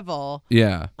that level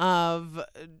of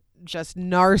just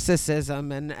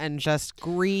narcissism and just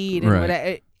greed.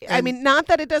 Right. I mean, not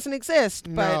that it doesn't exist,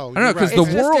 but I don't know, because It's the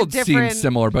just a world different- seems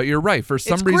similar, but you're right. For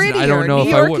some it's reason, I don't grittier. know New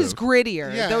if I York would is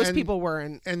grittier. Yeah, Those and- people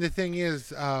weren't. And the thing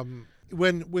is,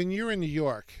 when you're in New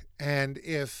York, and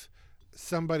if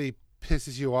somebody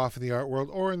pisses you off in the art world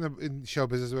or in show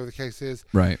business, whatever the case is,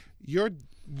 Right.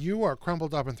 you are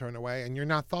crumpled up and thrown away, and you're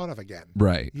not thought of again.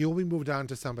 Right. You'll be moved on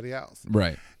to somebody else.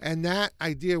 Right. And that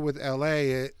idea with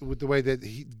LA, with the way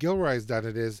that Gilroy's done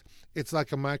it, is it's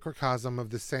like a microcosm of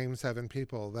the same 7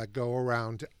 people that go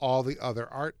around to all the other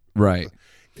art. Right.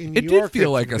 In It New did York,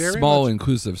 feel it's like a very small, much-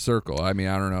 inclusive circle. I mean,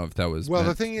 I don't know if that was. Well, the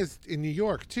meant- thing is, in New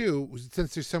York too,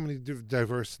 since there's so many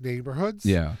diverse neighborhoods,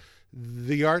 Yeah.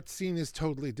 the art scene is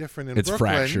totally different in It's Brooklyn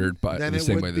fractured, but than the it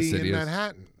same would way the be city in is.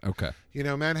 Manhattan. Okay.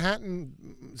 Manhattan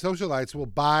socialites will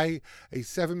buy a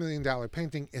 $7 million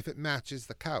painting if it matches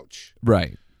the couch.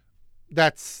 Right.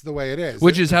 That's the way it is.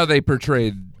 Which is how they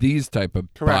portrayed these type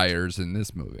of Correct. buyers in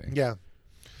this movie. Yeah.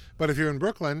 But if you're in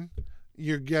Brooklyn,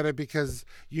 You get it because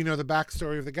you know the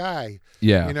backstory of the guy.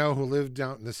 Yeah. You know, who lived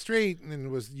out in the street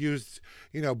and was used,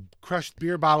 crushed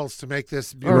beer bottles to make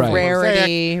this Or beautiful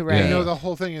rarity, mosaic. right? You know the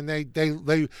whole thing, and they.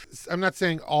 I'm not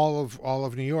saying all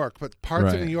of New York, but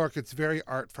parts of Right. New York, it's very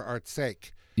art for art's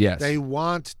sake. Yes. They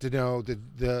want to know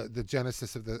the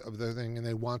genesis of the thing, and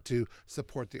they want to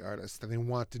support the artist, and they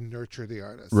want to nurture the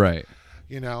artist. Right.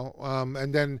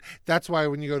 And then that's why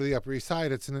when you go to the Upper East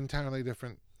Side, it's an entirely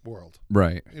different world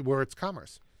Right. where it's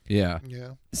commerce. Yeah. Yeah.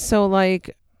 So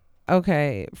like,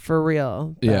 okay, for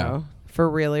real, though, Yeah. for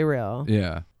really real,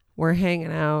 Yeah. we're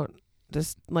hanging out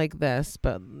just like this,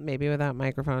 but maybe without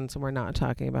microphones, and we're not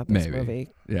talking about this Maybe. movie.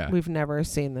 Yeah. We've never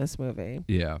seen this movie.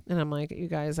 Yeah. And I'm like, you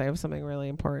guys, I have something really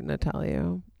important to tell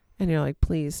you. And you're like,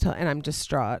 please tell. And I'm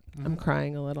distraught. I'm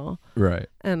crying a little. Right.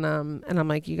 And I'm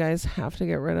like, you guys have to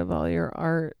get rid of all your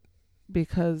art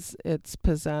because it's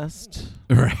possessed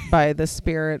Right. by the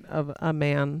spirit of a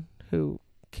man who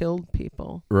killed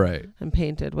people Right. and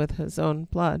painted with his own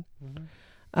blood.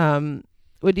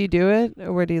 Would you do it,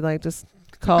 or would you like just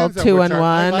call Depends on 2 which and art.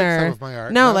 I 1 like or some of my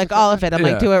art. no, No, like all of it? I'm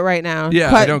Yeah. like, do it right now.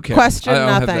 Yeah, I don't care. Question I don't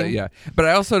have nothing. that, yeah. But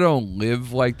I also don't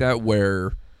live like that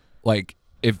where like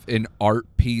if an art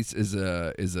piece is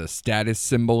a status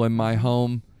symbol in my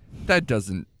home,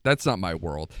 that's not my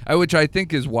world. Which I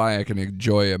think is why I can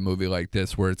enjoy a movie like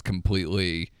this where it's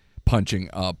completely punching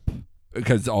up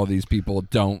because all these people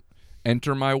don't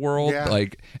enter my world. Yeah.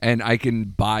 Like, and I can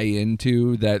buy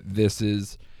into that this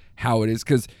is how it is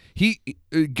because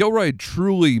Gilroy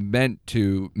truly meant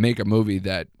to make a movie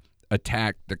that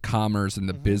attacked the commerce and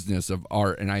the business of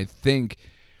art, and I think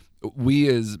we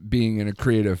as being in a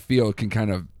creative field can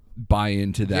kind of buy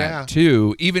into that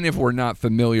too, even if we're not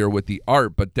familiar with the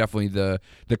art, but definitely the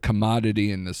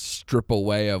commodity and the strip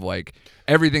away of like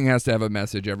everything has to have a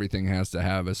message, everything has to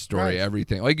have a story,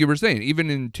 everything, like you were saying,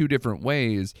 even in two different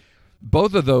ways.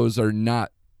 Both of those are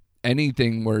not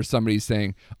anything where somebody's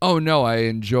saying, "Oh no, I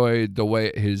enjoyed the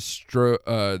way his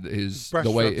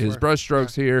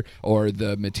brushstrokes here, or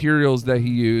the materials that he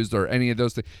used, or any of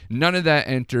those things." None of that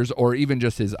enters, or even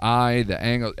just his eye, the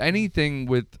angle, anything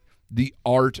with the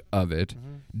art of it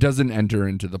doesn't enter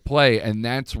into the play, and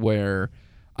that's where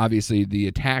obviously the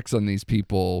attacks on these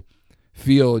people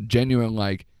feel genuine.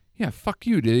 Like, yeah, fuck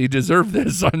you. Did he deserve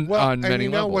this on many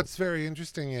levels? What's very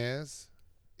interesting is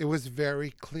it was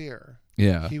very clear.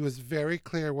 Yeah. He was very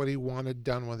clear what he wanted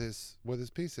done with his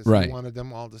pieces. Right. He wanted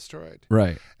them all destroyed.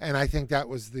 Right. And I think that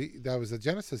was the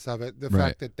genesis of it. The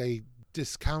fact that they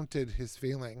discounted his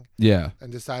feeling. Yeah.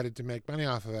 And decided to make money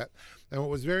off of it. And what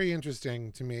was very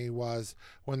interesting to me was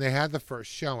when they had the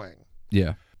first showing.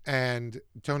 Yeah. And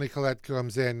Toni Collette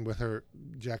comes in with her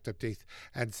jacked up teeth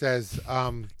and says,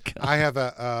 I have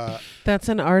a That's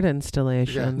an art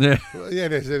installation. Yeah. yeah,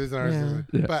 it is an art installation.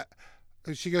 Yeah. But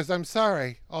she goes, I'm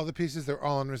sorry, all the pieces, they're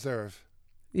all in reserve.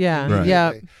 Yeah. Right.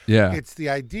 Yeah. Yeah. It's the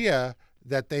idea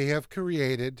that they have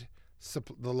created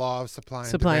the law of supply and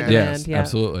Supply and demand demand. Yes, Yeah.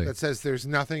 absolutely. that says there's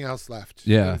nothing else left.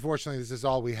 Yeah. Unfortunately, this is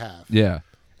all we have. Yeah.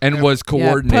 And Yeah. was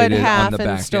coordinated Put half on the in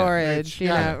back end. storage. You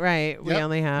Yeah. know, right? We Yep.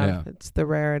 only have Yeah. it's the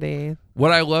rarity,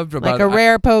 What I loved about like a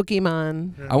rare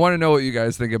Pokemon. I want to know what you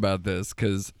guys think about this,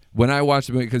 because when I watched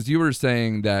the movie, because you were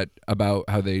saying that about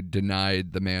how they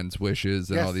denied the man's wishes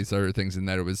and all Yes. these other things, and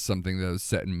that it was something that was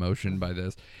set in motion by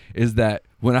this, is that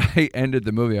when I ended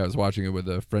the movie, I was watching it with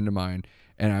a friend of mine,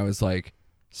 and I was like,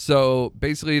 so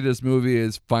basically this movie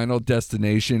is Final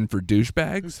Destination for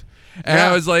douchebags? And I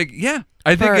Yeah. was like, yeah,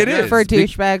 I think it is. For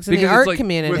douchebags in the because art it's like,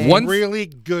 community. With Once- really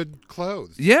good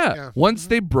clothes. Yeah. Once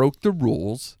they broke the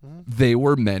rules, they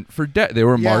were meant for death. They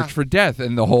were Yeah. marked for death.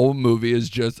 And the whole movie is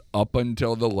just up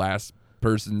until the last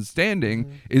person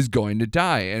standing is going to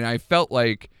die. And I felt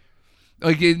like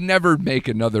you'd never make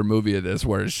another movie of this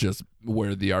where it's just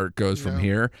where the art goes from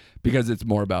here, because it's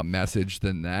more about message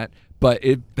than that. But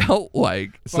it felt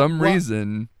like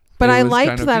reason. But it I was liked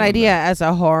kind of that feeling idea as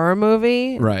a horror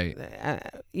movie. Right. When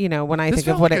I This think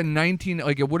felt of what like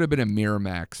it. it would have been a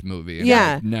Miramax movie. In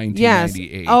Yeah. like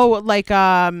 1998. Yes. Oh, like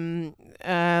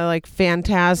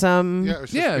Phantasm. Yeah, it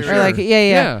was Yeah, just sure. Or like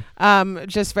Yeah.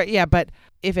 just for but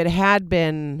if it had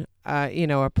been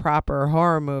a proper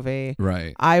horror movie,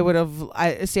 Right. I would have.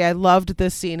 I loved the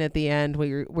scene at the end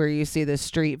where you see the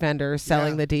street vendor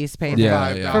selling Yeah. the Dees For painting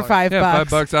Yeah. for $5. Yeah,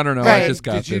 $5. I don't know. Right. I just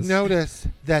got Did you this. notice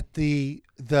that the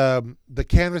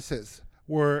canvases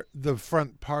were the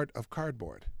front part of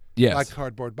cardboard? Yes. Like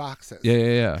cardboard boxes.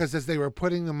 Yeah. Because as they were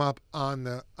putting them up on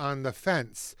the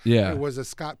fence, Yeah. it was a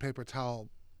Scott paper towel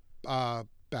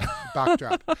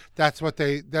backdrop. So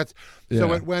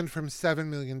Yeah. it went from $7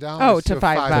 million to $5.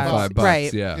 $5. $5.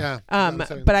 Right. Yeah. Yeah.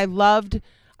 But I loved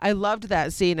I loved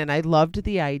that scene, and I loved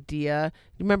the idea.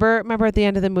 Remember at the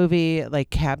end of the movie,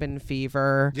 like Cabin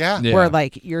Fever, Yeah. Yeah. where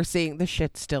like you're seeing the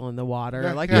shit's still in the water,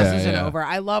 Yeah, like yeah. this Yeah, isn't yeah. over.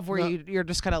 I love where No. you're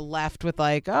just kind of left with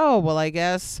like, oh well, I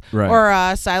guess, Right.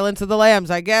 or Silence of the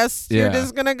Lambs. I guess you're Yeah.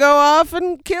 just gonna go off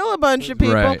and kill a bunch of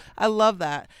people. Right. I love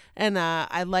that, and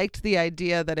I liked the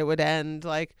idea that it would end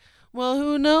like, well,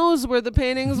 who knows where the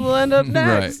paintings will end up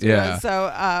next? Right, yeah.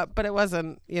 So, but it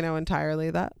wasn't, entirely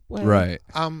that way. Right.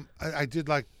 I did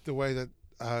like the way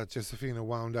that Josephina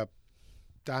wound up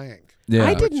dying. Yeah.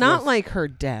 I did Which not was- like her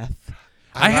death.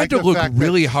 I had like to the look fact that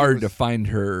really she hard to was- find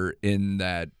her in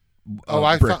that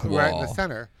I brick thought wall. right in the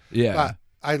center. Yeah. But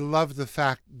I love the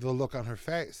fact the look on her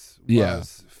face Yeah.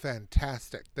 was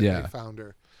fantastic. That Yeah. they found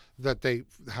her.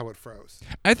 How it froze.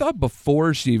 I thought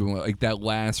before she even went, like that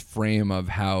last frame of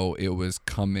how it was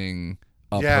coming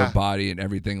up Yeah. her body and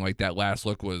everything, like that last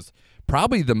look was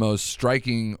probably the most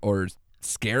striking or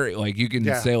scary. Like you can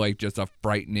Yeah. say like just a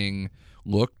frightening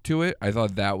look to it. I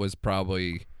thought that was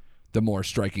probably the more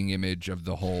striking image of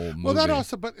the whole movie. Well,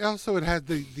 but also it had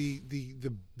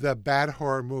the bad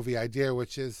horror movie idea,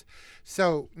 which is,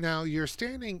 so now you're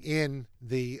standing in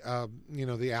the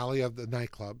the alley of the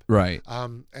nightclub, Right.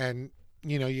 and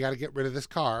you got to get rid of this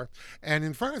car, and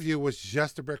in front of you was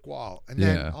just a brick wall, and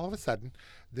then Yeah. all of a sudden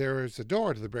there is a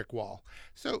door to the brick wall.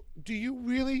 So do you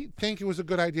really think it was a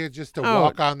good idea just to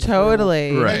walk on through?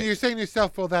 totally. Right. And you're saying to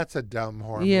yourself, well, that's a dumb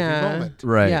horror Yeah. movie moment.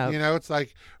 Right. Yeah. It's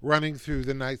like running through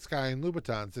the night sky in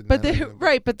Louboutins. And But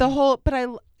having but the whole, but I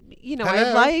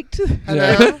Hello? liked. Hello?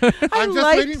 Yeah. I'm just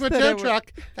liked waiting for a that tow it wa-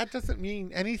 truck. That doesn't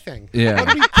mean anything. Yeah. What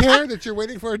do we care that you're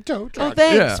waiting for a tow Oh, truck?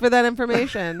 thanks Yeah. for that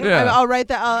information. Yeah. I'll write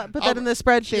that. I'll put that in the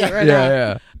spreadsheet Yeah. right now.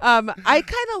 Yeah, yeah. I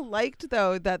kind of liked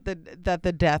though that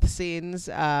the death scenes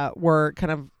were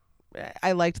kind of.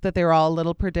 I liked that they were all a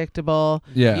little predictable.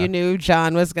 Yeah. You knew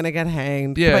John was gonna get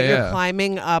hanged. Yeah, but yeah. you're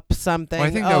climbing up something. Well,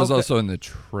 I think that was good. also in the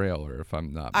trailer, if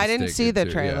I'm not mistaken. I didn't see the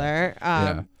too. trailer.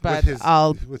 Yeah. But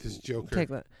I'll with his Joker. take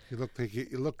that. He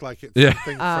looked like it's Yeah.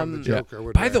 something from the Yeah. Joker.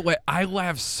 would By the wear. way, I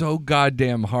laughed so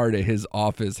goddamn hard at his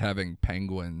office having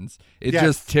penguins. It Yes.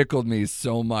 just tickled me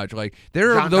so much. Like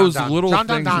there are Dun, dun, those dun. little Dun,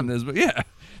 dun, things dun. in this. Yeah,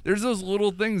 there's those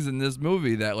little things in this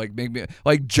movie that like make me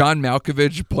like John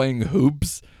Malkovich playing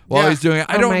hoops while Yeah. he's doing it.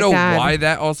 I Oh don't my know God. why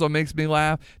that also makes me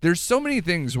laugh. There's so many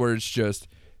things where it's just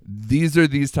these are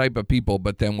these type of people,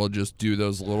 but then we'll just do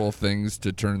those little things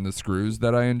to turn the screws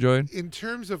that I enjoyed. In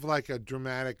terms of like a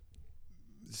dramatic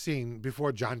scene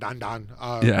before John Don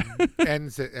Yeah.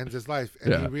 ends his life,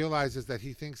 and Yeah. he realizes that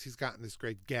he thinks he's gotten this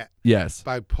great get Yes.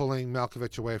 by pulling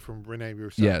Malkovich away from Rene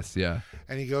Russo. Yes. Yeah.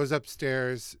 And he goes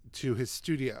upstairs to his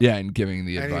studio. Yeah. And giving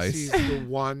the And advice. he sees the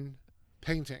one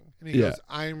painting. And he Yeah. goes,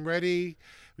 I'm ready.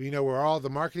 We're all the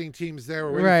marketing team's there.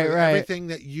 We're ready Right, for right. everything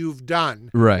that you've done.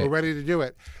 Right. We're ready to do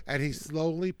it. And he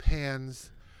slowly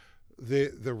pans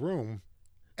the room,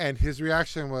 and his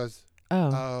reaction was, Oh.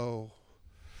 oh.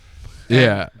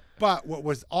 Yeah. But what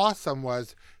was awesome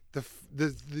was the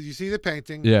you see the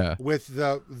painting Yeah. with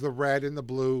the red and the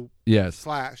blue Yes.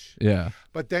 slash. Yeah.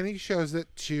 But then he shows it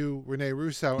to Rene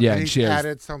Russo, Yeah, and and he's she has-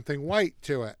 added something white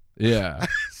to it. Yeah.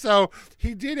 So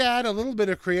he did add a little bit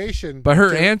of creation. But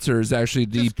her to- answer is actually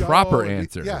the Just go proper and-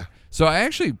 answer. yeah. So I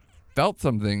actually felt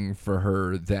something for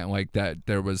her that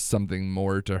there was something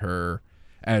more to her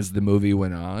as the movie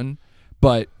went on.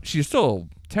 But she's still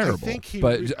terrible. think he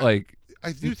but re- like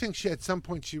I do think she at some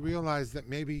point she realized that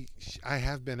maybe I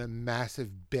have been a massive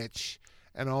bitch,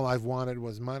 and all I've wanted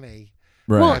was money.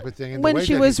 right. Well, type of thing. And the when way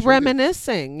she that he was treated-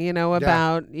 reminiscing,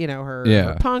 about her, Yeah.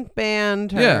 her punk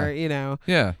band, her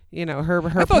Yeah. her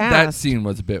I thought that past. scene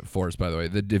was a bit forced, by the way.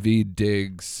 The Daveed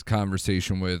Diggs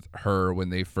conversation with her when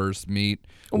they first meet,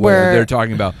 where Where- they're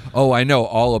talking about, oh, I know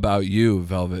all about you,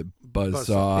 Velvet Buzzsaw.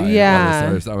 and all this Yeah.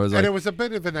 other stuff. I was and like, it was a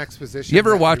bit of an exposition. you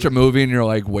ever that watch he a movie and you're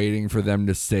like waiting for them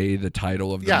to say the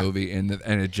title of the Yeah. movie and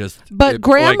it just But it,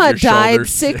 Grandma like, your died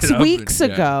shoulders 6 sit up weeks and-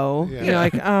 yeah. ago. Yeah. You're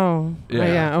like, oh, Yeah.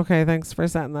 yeah, okay, thanks for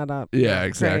setting that up. Yeah, Great.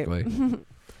 exactly.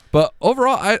 But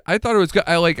overall, I thought it was good.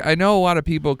 I know a lot of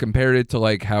people compared it to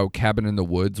like how Cabin in the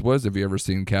Woods was. Have you ever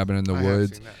seen Cabin in the I have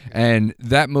Woods? seen that, yeah. And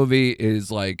that movie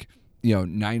is like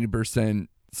 90%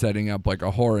 setting up like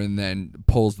a horror and then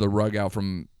pulls the rug out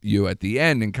from you at the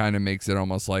end and kind of makes it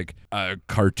almost like a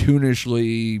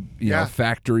cartoonishly Yeah.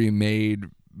 factory made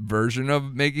version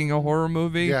of making a horror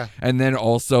movie. Yeah. And then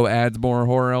also adds more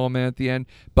horror element at the end,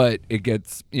 but it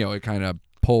gets it kind of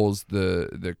pulls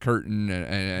the curtain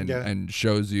and Yeah. and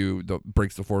shows you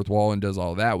breaks the fourth wall and does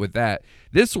all that. With that,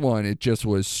 this one it just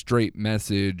was straight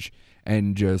message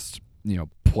and just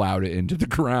plowed it into the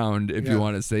ground, if Yeah. you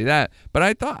want to say that. But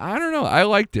I don't know, I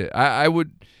liked it. I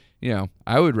would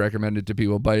I would recommend it to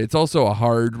people, but it's also a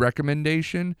hard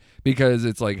recommendation because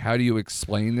it's like, how do you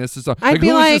explain this? It's I'd be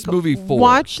who like, is this movie for?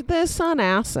 watch this on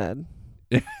acid,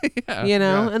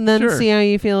 Yeah. and then Sure. see how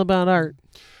you feel about art.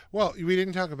 Well, we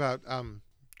didn't talk about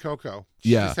Coco. She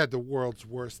Yeah. just had the world's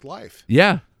worst life.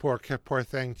 Yeah. Poor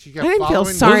thing. She I kept didn't feel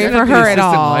following sorry Wasn't for it the her at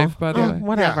assistant all. wife, by the way?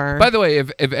 Whatever. By the way,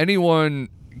 if anyone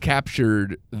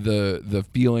captured the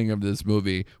feeling of this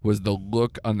movie was the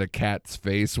look on the cat's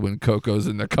face when Coco's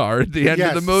in the car at the end of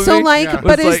the Yes. movie. So like, Yeah.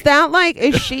 but Was is like- that like,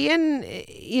 is she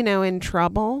in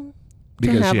trouble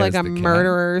Because to have she like has a the cat.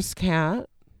 murderer's cat,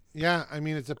 Yeah, I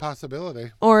mean, it's a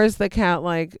possibility. or is the cat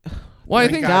like, Well, I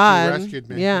Thank think God you God, rescued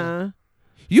me. yeah.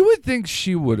 you would think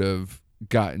she would have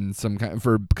gotten some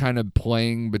kind of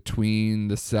playing between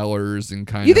the sellers and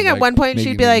kind You of think at like one point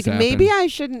making she'd be like, things maybe happen. I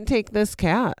shouldn't take this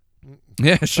cat.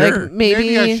 Yeah, sure. Like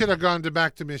maybe I should have gone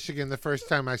back to Michigan the first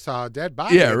time I saw a dead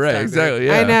body. Yeah, It's right, time to exactly, hit-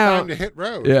 yeah. I know. Time to hit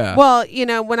road. Yeah. Well,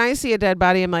 when I see a dead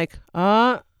body, I'm like,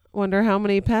 wonder how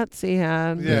many pets he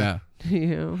had. yeah.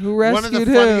 Who rescued One of the him?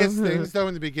 funniest things, though,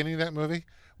 in the beginning of that movie,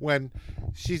 when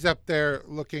she's up there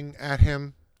looking at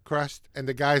him crushed, and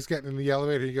the guy's getting in the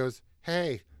elevator, he goes,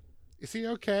 "Hey, is he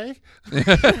okay?"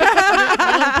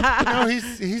 No,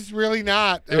 he's really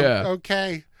not. Yeah.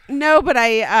 Okay. No, but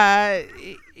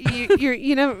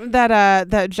you know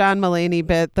that John Mulaney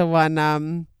bit, the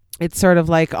one it's sort of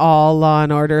like all Law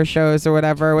and Order shows or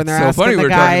whatever when they're So asking funny the we were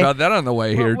guy talking about that on the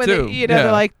way here when too. they,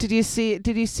 they're like, did you see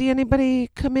anybody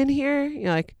come in here? You're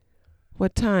like,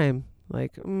 what time?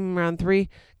 Like around 3.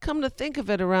 Come to think of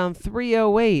it, around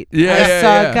 3:08. Yeah, I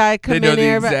saw a guy come they know in the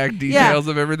here. but- exact Yeah. details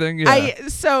of everything. Yeah.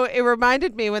 So it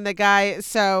reminded me when the guy,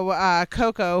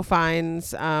 Coco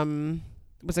finds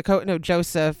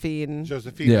Josephine.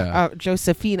 Josephine. Yeah.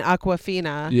 Josephine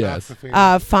Aquafina Yes.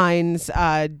 finds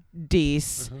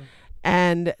Deese,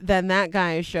 and then that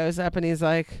guy shows up and he's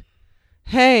like,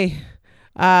 "Hey,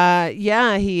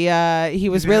 he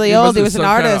was really He old. was He was an some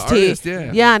kind of artist.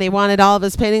 artist, Yeah, and he wanted all of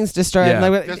his paintings destroyed." Yeah.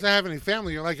 Like, Doesn't have any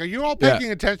family. You're like, are you all Yeah.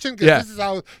 paying attention? Because Yeah. this is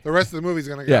how the rest of the movie's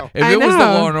gonna Yeah, go. if I it was the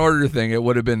know. Law and Order thing, it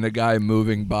would have been the guy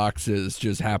moving boxes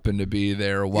just happened to be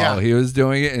there while Yeah. he was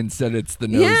doing it. Instead, it's the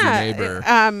nosy neighbor,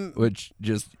 which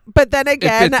which but then it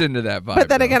again, fits into that vibe. but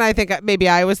then though. again, I think maybe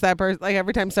I was that person. Like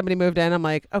every time somebody moved in, I'm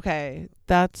like, okay,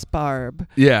 that's Barb.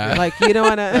 yeah, Like you don't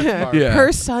want That's to. Barb. Yeah.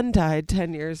 Her son died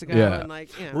 10 years ago, Yeah. and like,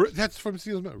 That's from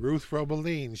Steel's Ruth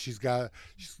Roboline.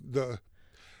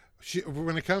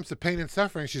 When it comes to pain and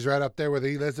suffering, she's right up there with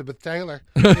Elizabeth Taylor.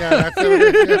 Yeah, that's how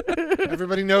it is. Yeah.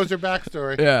 Everybody knows her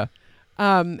backstory.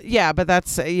 yeah, but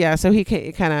that's so he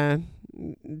kind of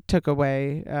took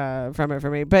away from it for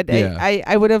me, but Yeah.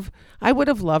 I would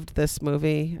have loved this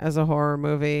movie as a horror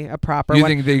movie, a proper you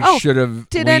one. think they Oh, should have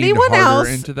did leaned anyone harder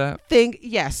else into that?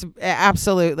 Yes,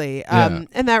 absolutely. Yeah.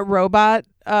 And that robot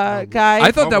guy,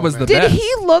 I thought that was the did best.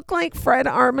 he look like Fred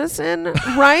Armisen?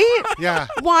 Right? Yeah.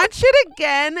 Watch it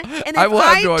again, and I if will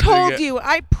have to watch it told again. you,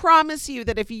 I promise you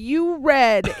that if you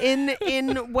read in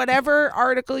whatever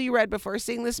article you read before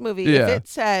seeing this movie, Yeah. if it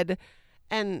said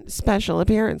and special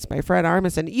appearance by Fred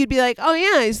Armisen, you'd be like, oh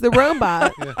yeah, he's the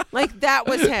robot. Like that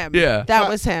was him. Yeah. That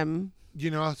was him.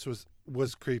 You know what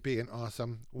was creepy and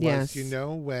awesome? Was Yes.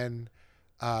 when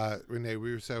Rene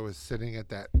Russo was sitting at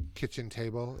that kitchen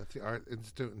table at the Art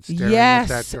Institute and staring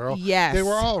Yes. at that girl? Yes. They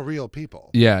were all real people.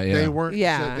 Yeah, yeah. They weren't.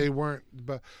 Yeah. They weren't.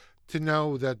 But to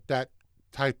know that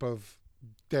type of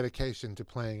dedication to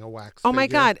playing a wax. Oh my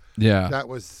figure, God. Yeah. That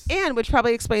was. And which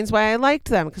probably explains why I liked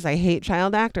them, because I hate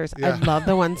child actors. I Yeah. love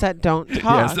the ones that don't Yes,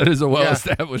 talk. that is a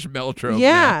well-established melotrope.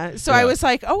 Yeah. So I Yeah. was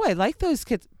like, oh, I like those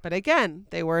kids. But again,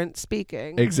 they weren't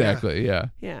speaking. Exactly. Yeah.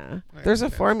 Yeah. Right. There's a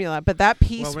formula, but that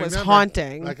piece Well, was remember,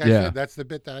 haunting. Like I Yeah. said, that's the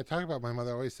bit that I talk about. My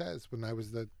mother always says when I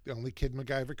was the only kid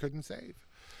MacGyver couldn't save.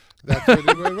 That's what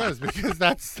it was, because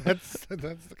that's the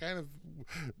kind of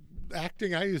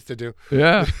acting I used to do.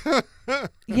 Yeah.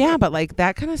 Yeah, but like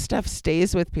that kind of stuff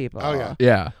stays with people. Oh, yeah.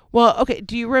 Yeah. Well, okay.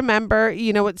 Do you remember,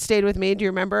 what stayed with me? Do you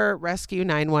remember Rescue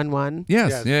 911? Yes.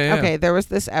 Yes. Yeah. Yeah. Okay, there was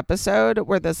this episode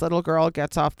where this little girl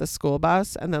gets off the school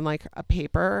bus and then like a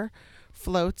paper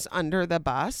floats under the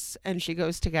bus and she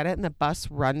goes to get it and the bus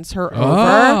runs her over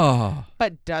Oh.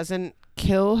 but doesn't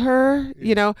kill her,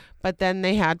 but then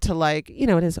they had to it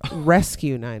is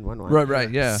Rescue 911. Right.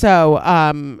 Right. Yeah.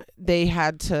 So they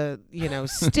had to,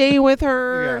 stay with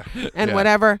her and Yeah.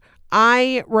 whatever.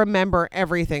 I remember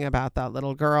everything about that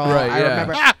little girl. Right, I yeah.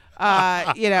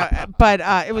 remember, but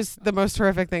it was the most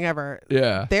horrific thing ever.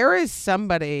 Yeah. There is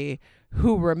somebody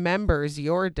who remembers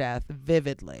your death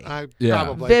vividly. Yeah.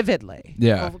 Probably. Vividly.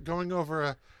 Yeah. Going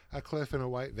over a cliff in a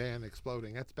white van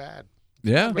exploding. That's bad.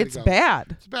 Yeah. Way to It's go. bad.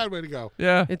 It's a bad way to go.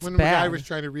 Yeah. It's When the bad. guy was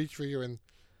trying to reach for you and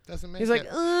Doesn't make He's like,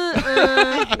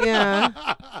 it. yeah.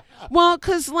 Well,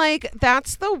 because, like,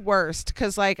 that's the worst.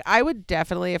 Because, like, I would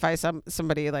definitely, if I saw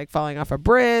somebody, like, falling off a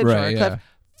bridge or a cliff,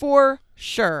 for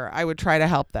sure, I would try to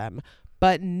help them.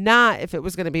 But not if it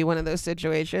was going to be one of those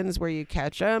situations where you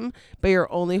catch them, but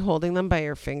you're only holding them by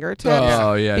your fingertips.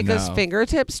 Oh, yeah, Because no.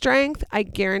 fingertip strength, I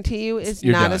guarantee you, is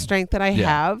You're not done. a strength that I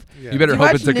have. Yeah. You better You hope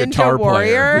watch it's a Ninja guitar player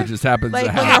Warrior, who just happens Like,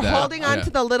 to when have they're that. holding Yeah. onto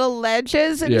the little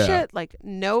ledges and Yeah. shit, like,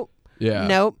 nope. Yeah.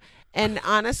 Nope. And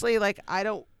honestly, like, I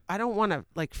don't want to,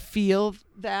 like, feel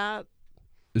that,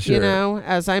 Sure. you know,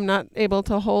 as I'm not able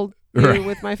to hold you Right.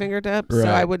 with my fingertips. So Right.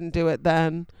 I wouldn't do it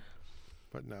then.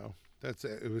 But no, that's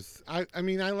it. It was. I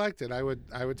mean, I liked it. I would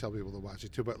tell people to watch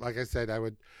it too. But like I said, I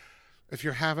would. If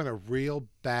you're having a real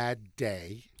bad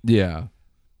day, Yeah.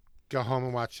 go home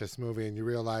and watch this movie, and you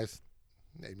realize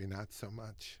maybe not so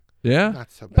much. Yeah.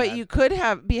 Not so bad. But you could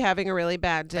be having a really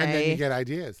bad day and then you get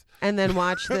ideas. and then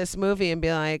watch this movie and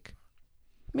be like,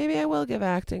 maybe I will give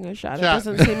acting a shot. It Yeah.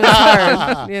 doesn't seem as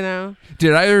hard, you know?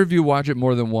 Did either of you watch it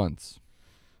more than once?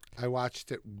 I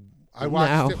watched it.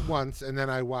 No. It once, and then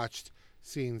I watched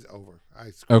scenes over.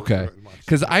 I scrolled Okay. through it and watched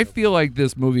Because scenes I over. feel like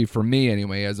this movie, for me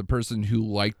anyway, as a person who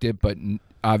liked it, but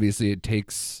obviously it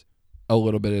takes a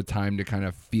little bit of time to kind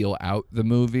of feel out the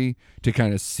movie, to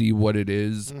kind of see what it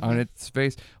is on its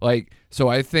face. Like, so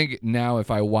I think now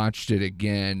if I watched it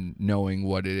again, knowing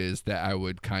what it is, that I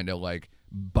would kind of like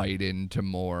bite into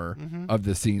more of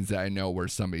the scenes that I know where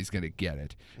somebody's going to get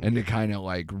it, and to kind of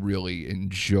like really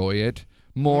enjoy it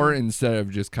more instead of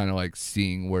just kind of like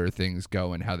seeing where things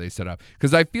go and how they set up.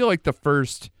 Because I feel like the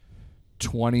first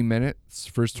 20 minutes,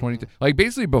 like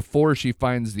basically before she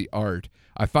finds the art,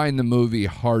 I find the movie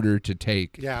harder to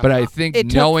take. Yeah. But I think It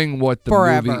took knowing what the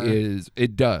forever. movie is,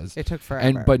 it does. It took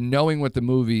forever. But knowing what the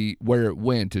movie, where it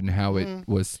went and how it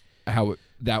was,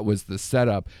 that was the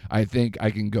setup, I think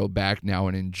I can go back now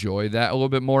and enjoy that a little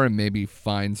bit more and maybe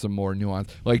find some more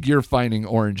nuance. Like you're finding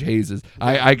orange hazes.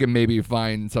 I can maybe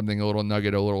find something, a little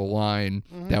nugget, a little line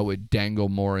that would dangle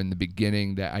more in the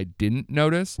beginning that I didn't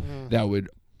notice that would,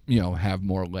 have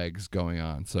more legs going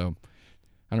on. So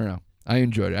I don't know. I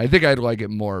enjoyed it. I think I'd like it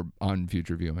more on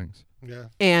future viewings. Yeah.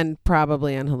 And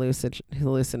probably on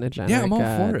hallucinogenic Yeah, I'm all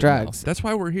for it. drugs. Mel. That's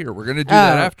why we're here. We're going to do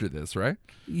that after this, right?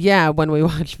 Yeah, when we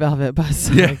watch Velvet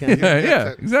Buzzsaw again. Yeah,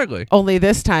 exactly. Only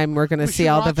this time we're going to We see should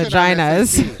all the watch it on vaginas.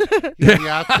 SAT. You have the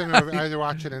option of either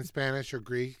watch it in Spanish or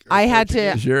Greek. Or I had to-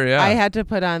 Portuguese. Sure, yeah. I had to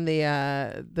put on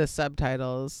the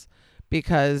subtitles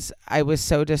because I was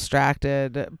so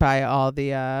distracted by all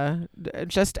the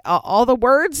just all the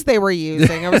words they were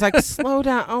using. I was like, slow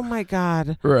down. Oh my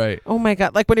God. Right. Oh my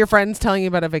God. Like when your friend's telling you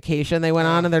about a vacation they went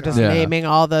on and they're just Yeah. naming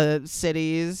all the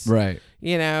cities, Right.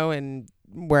 and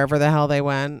wherever the hell they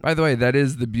went. By the way, that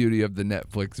is the beauty of the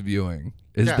Netflix viewing,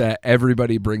 is Yeah. that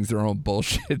everybody brings their own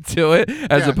bullshit to it,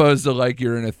 as Yeah. opposed to like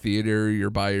you're in a theater, you're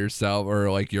by yourself,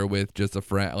 or like you're with just a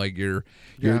friend, like you're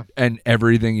and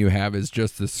everything you have is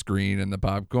just the screen and the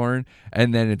popcorn.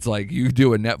 And then it's like you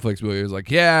do a Netflix movie, it's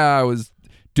like, yeah, I was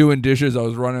doing dishes, I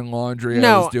was running laundry, I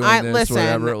No, was doing this, listen,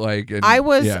 whatever. Like, and, I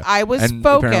was and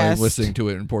focused. apparently listening to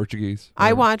it in Portuguese.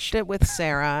 I watched it with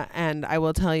Sarah, and I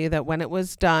will tell you that when it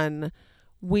was done,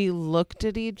 we looked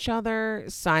at each other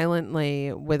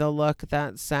silently with a look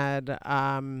that said,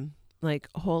 like,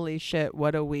 holy shit,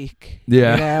 what a week.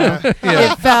 Yeah. You know?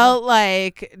 Yeah. It felt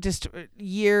like just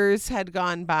years had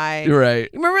gone by. You're right.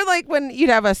 You remember like when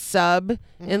you'd have a sub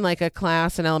in like a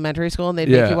class in elementary school and they'd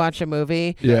Yeah. make you watch a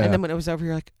movie? Yeah. And then when it was over,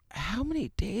 you're like, how many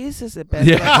days has it been?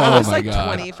 Yeah. Like, Oh it was my like God.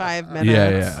 25 minutes.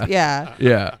 Yeah. Yeah.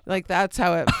 Yeah. Like that's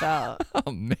how it felt.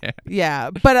 Oh man. Yeah,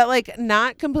 but like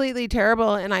not completely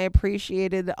terrible, and I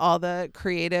appreciated all the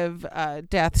creative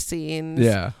death scenes.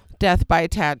 Yeah. Death by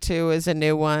tattoo is a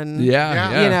new one. Yeah.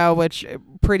 Yeah. Which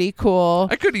pretty cool.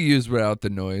 I could have used without the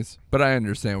noise, but I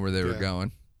understand where they were Yeah.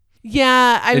 going.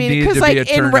 Yeah, I it mean, needed because to like be a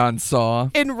turn on saw.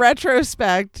 in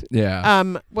retrospect, Yeah.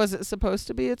 was it supposed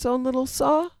to be its own little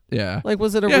saw? Yeah. Like,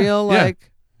 was it a Yeah, real yeah.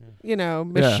 like,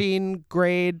 machine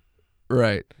grade?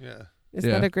 Right. Yeah. Is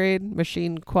Yeah. that a grade?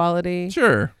 Machine quality?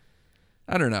 Sure.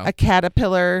 I don't know. A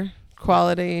caterpillar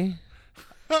quality?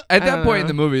 At I that don't point in know.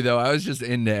 the movie, though, I was just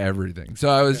into everything, so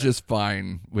I was just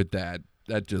fine with that.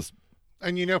 That just.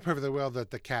 And you know perfectly well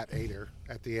that the cat ate her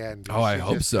at the end. Oh, I She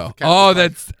hope just- so. the cat Oh, was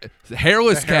like- that's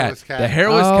hairless The cat. hairless cat. The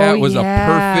hairless Oh, cat was yeah.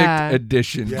 a perfect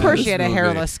addition. Yeah. Of to course, this she had a movie.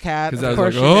 hairless cat. Because Of I was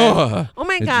course, like, she did. oh. Oh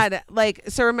my It God! Like,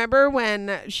 so remember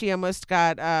when she almost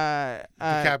got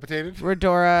Decapitated.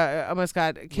 Redora almost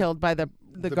got killed by the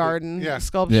garden yeah.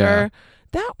 sculpture? Yeah.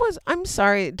 That was. I'm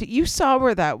sorry. You saw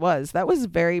where that was. That was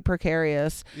very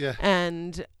precarious. Yeah.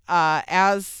 And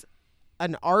as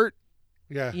an art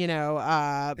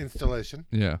Yeah. Installation.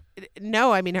 Yeah.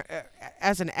 No, I mean,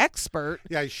 as an expert,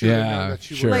 Yeah, you should have Yeah, known that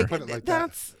she sure. would like put it like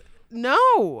that's no.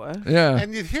 Yeah. that.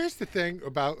 And here's the thing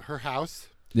about her house.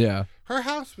 Yeah. Her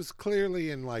house was clearly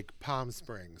in like Palm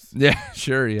Springs. Yeah.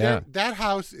 Sure. Yeah. That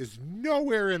house is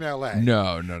nowhere in L.A.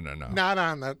 No. Not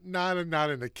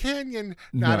in the canyon,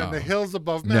 not in No. the hills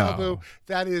above No. Malibu.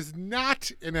 That is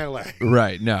not in LA.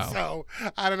 Right. No. So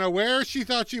I don't know where she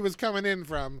thought she was coming in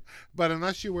from, but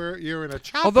unless you're in a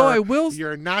chopper, Although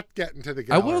you're not getting to the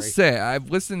I gallery. will say I've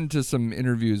listened to some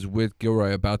interviews with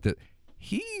Gilroy about that.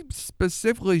 He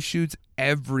specifically shoots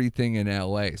everything in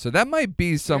L.A., so that might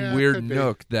be some Yeah, weird could be.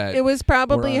 nook that It was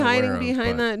probably we're unaware hiding of,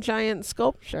 behind but- that giant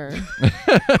sculpture.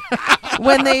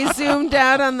 When they zoomed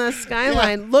out on the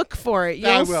skyline, look for it.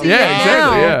 I You'll will. see Yeah, it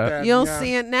exactly, now. yeah. You'll Yeah.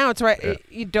 see it now. It's right.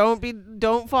 You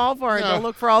don't fall for it. No. Don't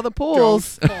look for all the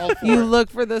pools. Don't fall for You it. look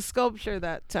for the sculpture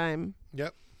that time.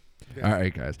 Yep. All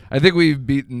right, guys. I think we've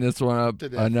beaten this one up To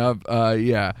death. enough.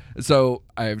 Yeah. So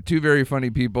I have two very funny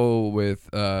people with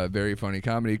very funny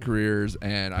comedy careers,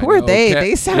 and Who are they?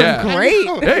 They sound yeah. great.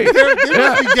 Oh, Hey. they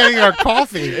must be getting our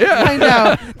coffee. Yeah. I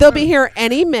know. They'll be here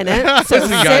any minute. So Listen,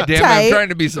 sit goddamn it, I'm tight. trying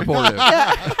to be supportive.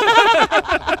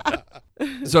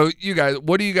 So you guys,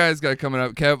 what do you guys got coming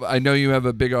up? Kev, I know you have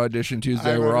a big audition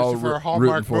Tuesday. We're all for a rooting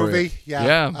Hallmark for movie. it.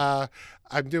 Yeah.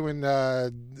 I'm doing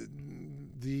the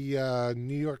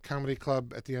New York Comedy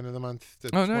Club at the end of the month, the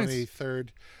Oh, nice. 23rd,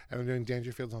 and I'm doing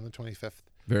Dangerfields on the 25th.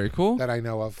 Very cool. That I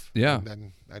know of. Yeah. And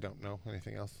then I don't know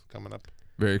anything else coming up.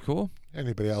 Very cool.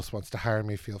 Anybody else wants to hire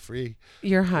me, feel free.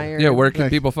 You're hired. Yeah, where can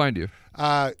Nice. people find you?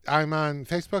 I'm on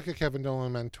Facebook at Kevin Dolan.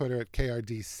 I'm on Twitter at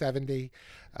KRD70.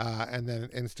 And then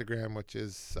Instagram, which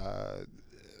is...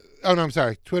 I'm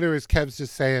sorry. Twitter is Kev's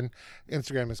Just Saying.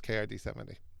 Instagram is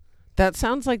KRD70. That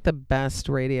sounds like the best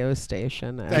radio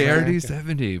station ever. KRD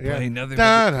 70. Yeah. Playing nothing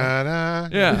Da, but da, da.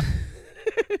 yeah.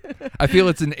 I feel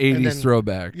it's an 80s then-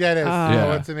 throwback. Yeah, it is. Yeah.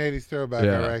 Oh, it's an 80s throwback.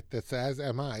 Yeah. All right. That's as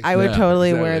am I. I would Yeah,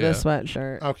 totally wear the exactly,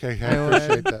 sweatshirt. Okay, I I would.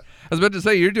 appreciate that. I was about to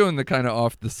say, you're doing the kind of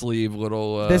off the sleeve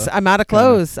little. I'm out of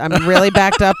clothes. I'm really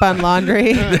backed up on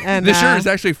laundry. And This shirt is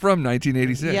actually from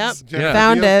 1986. Yep. Jennifer Yeah.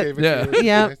 Found Beals it. gave Yeah. to you.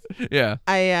 Yep.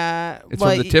 Yeah. It's It's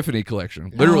from the Tiffany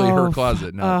collection. Literally her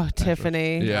closet. Oh,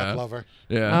 Tiffany. Yeah. Love her.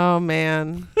 Yeah. Oh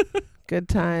man. Good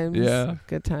times. Yeah.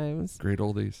 Good times. Great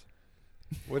oldies.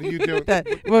 What are you doing?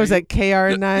 What was that?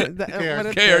 KR9.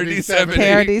 KRD 70.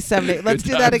 KRD 70. Let's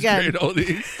Good do that times, again. Great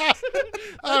oldies.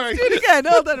 All right. Do it again.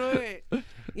 Hold on. Wait.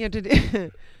 You have to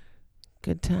do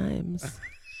good times.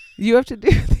 You have to do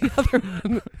the other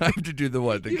one. I have to do the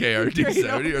what? The KRD Great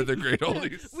 70 or the great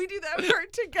oldies? We do that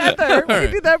part together. All right.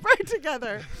 We do that part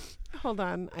together. Hold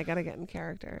on. I gotta get in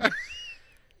character.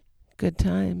 Good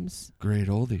times. Great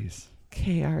oldies.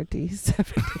 KRD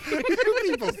 70.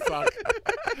 People suck.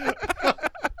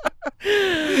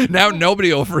 Now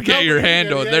nobody will forget your Nobody-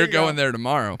 handle. there They're you go. going there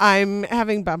tomorrow. I'm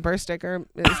having bumper stickers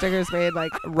made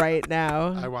like right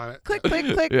now. I want it. Click, click,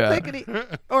 click, Yeah. clickety,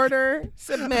 order,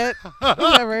 submit,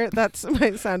 whatever. That's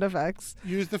my sound effects.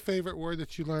 Use the favorite word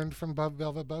that you learned from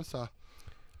Velvet Buzzsaw.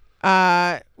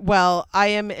 Well, I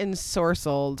am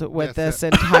ensorcelled with Yes, this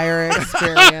entire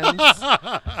experience.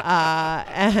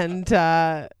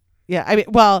 Yeah, I mean,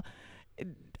 well,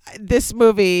 this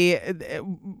movie,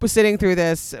 sitting through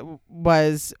this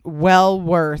was well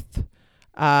worth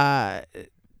the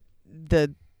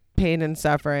pain and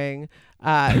suffering.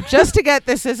 Just to get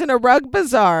this isn't a rug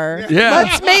bazaar. Yeah.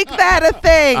 Let's make that a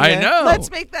thing. I know.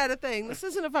 Let's make that a thing. This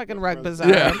isn't a fucking rug bazaar.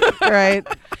 Yeah. Right.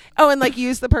 Oh, and like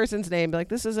use the person's name. Be like,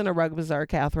 this isn't a rug bazaar,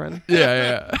 Catherine.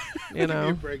 Yeah. You Give me a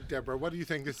know. break, Deborah. What do you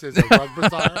think this is? A rug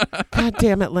bazaar? God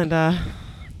damn it, Linda.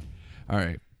 All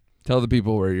right. Tell the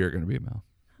people where you're going to be, Mel.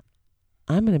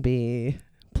 I'm gonna be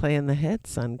playing the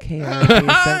hits on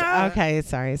KRD. Okay,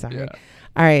 sorry. Yeah.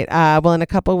 All right. Well, in a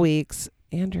couple weeks,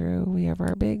 Andrew, we have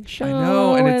our big show. I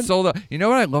know, and it's sold out. You know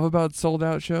what I love about sold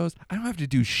out shows? I don't have to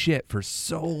do shit for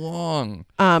so long.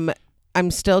 I'm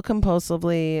still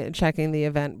compulsively checking the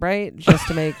Eventbrite just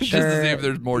to make sure. Just to see if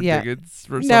there's more Yeah. tickets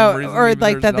for some No, reason. or even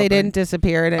like there's that they nothing. didn't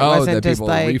disappear and it Oh, wasn't that just people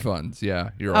like. refunds. Yeah,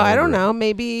 you're. Oh, all I don't over it. know.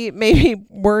 Maybe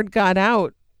word got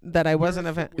out that I wasn't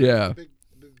event. Yeah.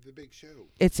 The big show.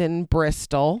 It's in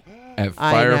Bristol. At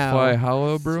I Firefly know.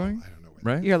 Hollow Brewing, I don't know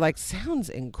where. right? You're like, sounds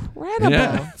incredible.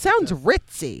 Yeah. Sounds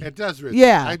ritzy. It does, Rich.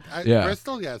 Yeah. Yeah.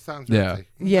 Bristol, yeah, it sounds Yeah. ritzy.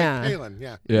 Yeah. Like Palin,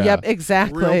 yeah. Yeah. Yep,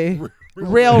 exactly.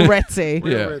 Real ritzy. real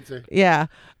Yeah. ritzy. Yeah.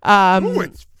 Ooh,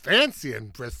 it's fancy in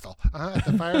Bristol. At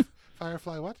the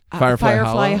Firefly what?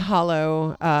 Firefly Hollow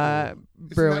Isn't that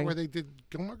Brewing. where they did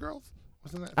Gilmore Girls?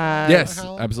 Wasn't that? Yes, Firefly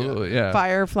Hollow? absolutely. Yeah.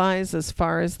 Fireflies as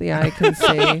far as the eye can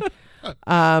see.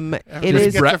 It Just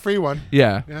is. gets a free one.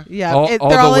 Yeah. Yeah, All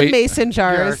they're all in wait- mason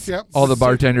jars. Yes, yep. All the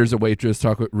bartenders and waitress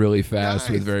talk really fast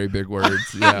with Nice. very big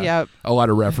words. Yeah. Yep. A lot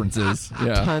of references.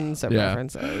 Yeah. Tons of Yeah.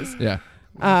 references. Yeah.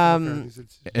 At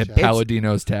At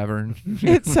Palladino's Tavern.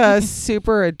 It's a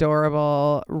super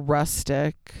adorable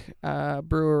rustic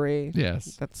brewery.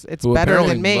 Yes. It's Who better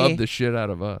apparently than me. love the shit out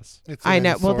of us. I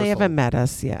know. Well, they haven't met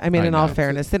us yet. I mean, I in all know.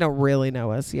 fairness, they don't really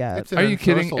know us yet. Are you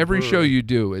kidding? Every show you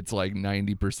do, it's like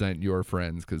 90% your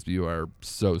friends because you are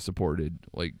so supported.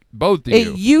 Like both of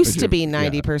you. It used But to be you're-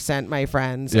 90% my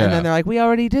friends, Yeah. and then they're like, "We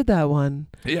already did that one."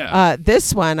 Yeah.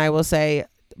 This one, I will say,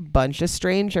 bunch of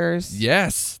strangers.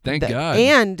 Yes. Thank God.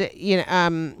 And you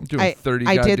know, Doing 30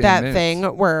 I did goddamn that minutes. thing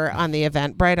where on the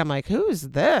Eventbrite, I'm like, "Who's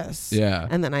this?" Yeah.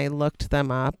 And then I looked them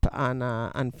up on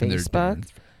And they're Facebook,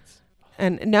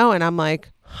 Darren's and I'm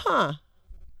like, "Huh."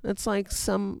 It's like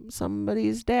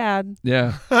somebody's dad,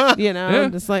 Yeah. you know. Yeah.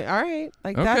 Just like, all right,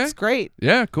 like Okay. that's great.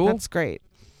 Yeah. Cool. That's great.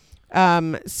 So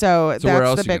where that's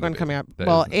else the you big gonna one be? coming up. That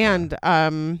Well, isn't-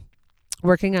 and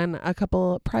working on a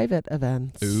couple private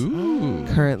events Ooh.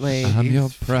 currently. I'm your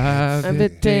He's private I'm a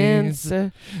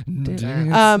dancer.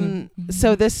 dancer.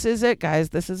 So this is it, guys.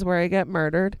 This is where I get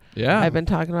murdered. Yeah. I've been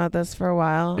talking about this for a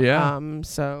while. Yeah.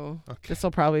 So Okay. this will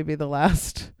probably be the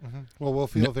last. Well, we'll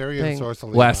feel very thing.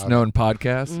 ensorcelled. Last about known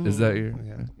podcast. Is that your? it.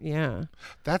 Yeah. Yeah.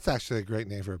 That's actually a great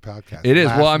name for a podcast. It is.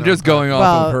 Last Well, I'm known just going podcast. off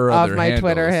Well, of her off other my handles.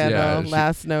 Twitter handle, Yeah, she-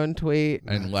 last known tweet,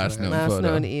 and last known last photo.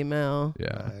 known email.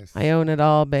 Yeah. Nice. I own it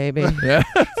all, baby. Yeah.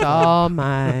 It's all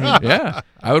mine. Yeah.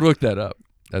 I would look that up.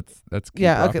 That's key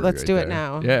Yeah, okay, property let's right do it there.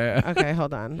 now. Yeah. Okay,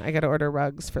 hold on. I got to order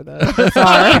rugs for the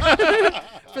bazaar.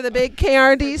 For the big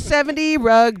KRD 70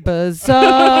 rug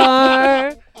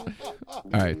bazaar. All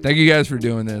right. Thank you guys for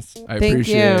doing this. I Thank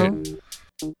appreciate it.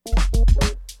 you.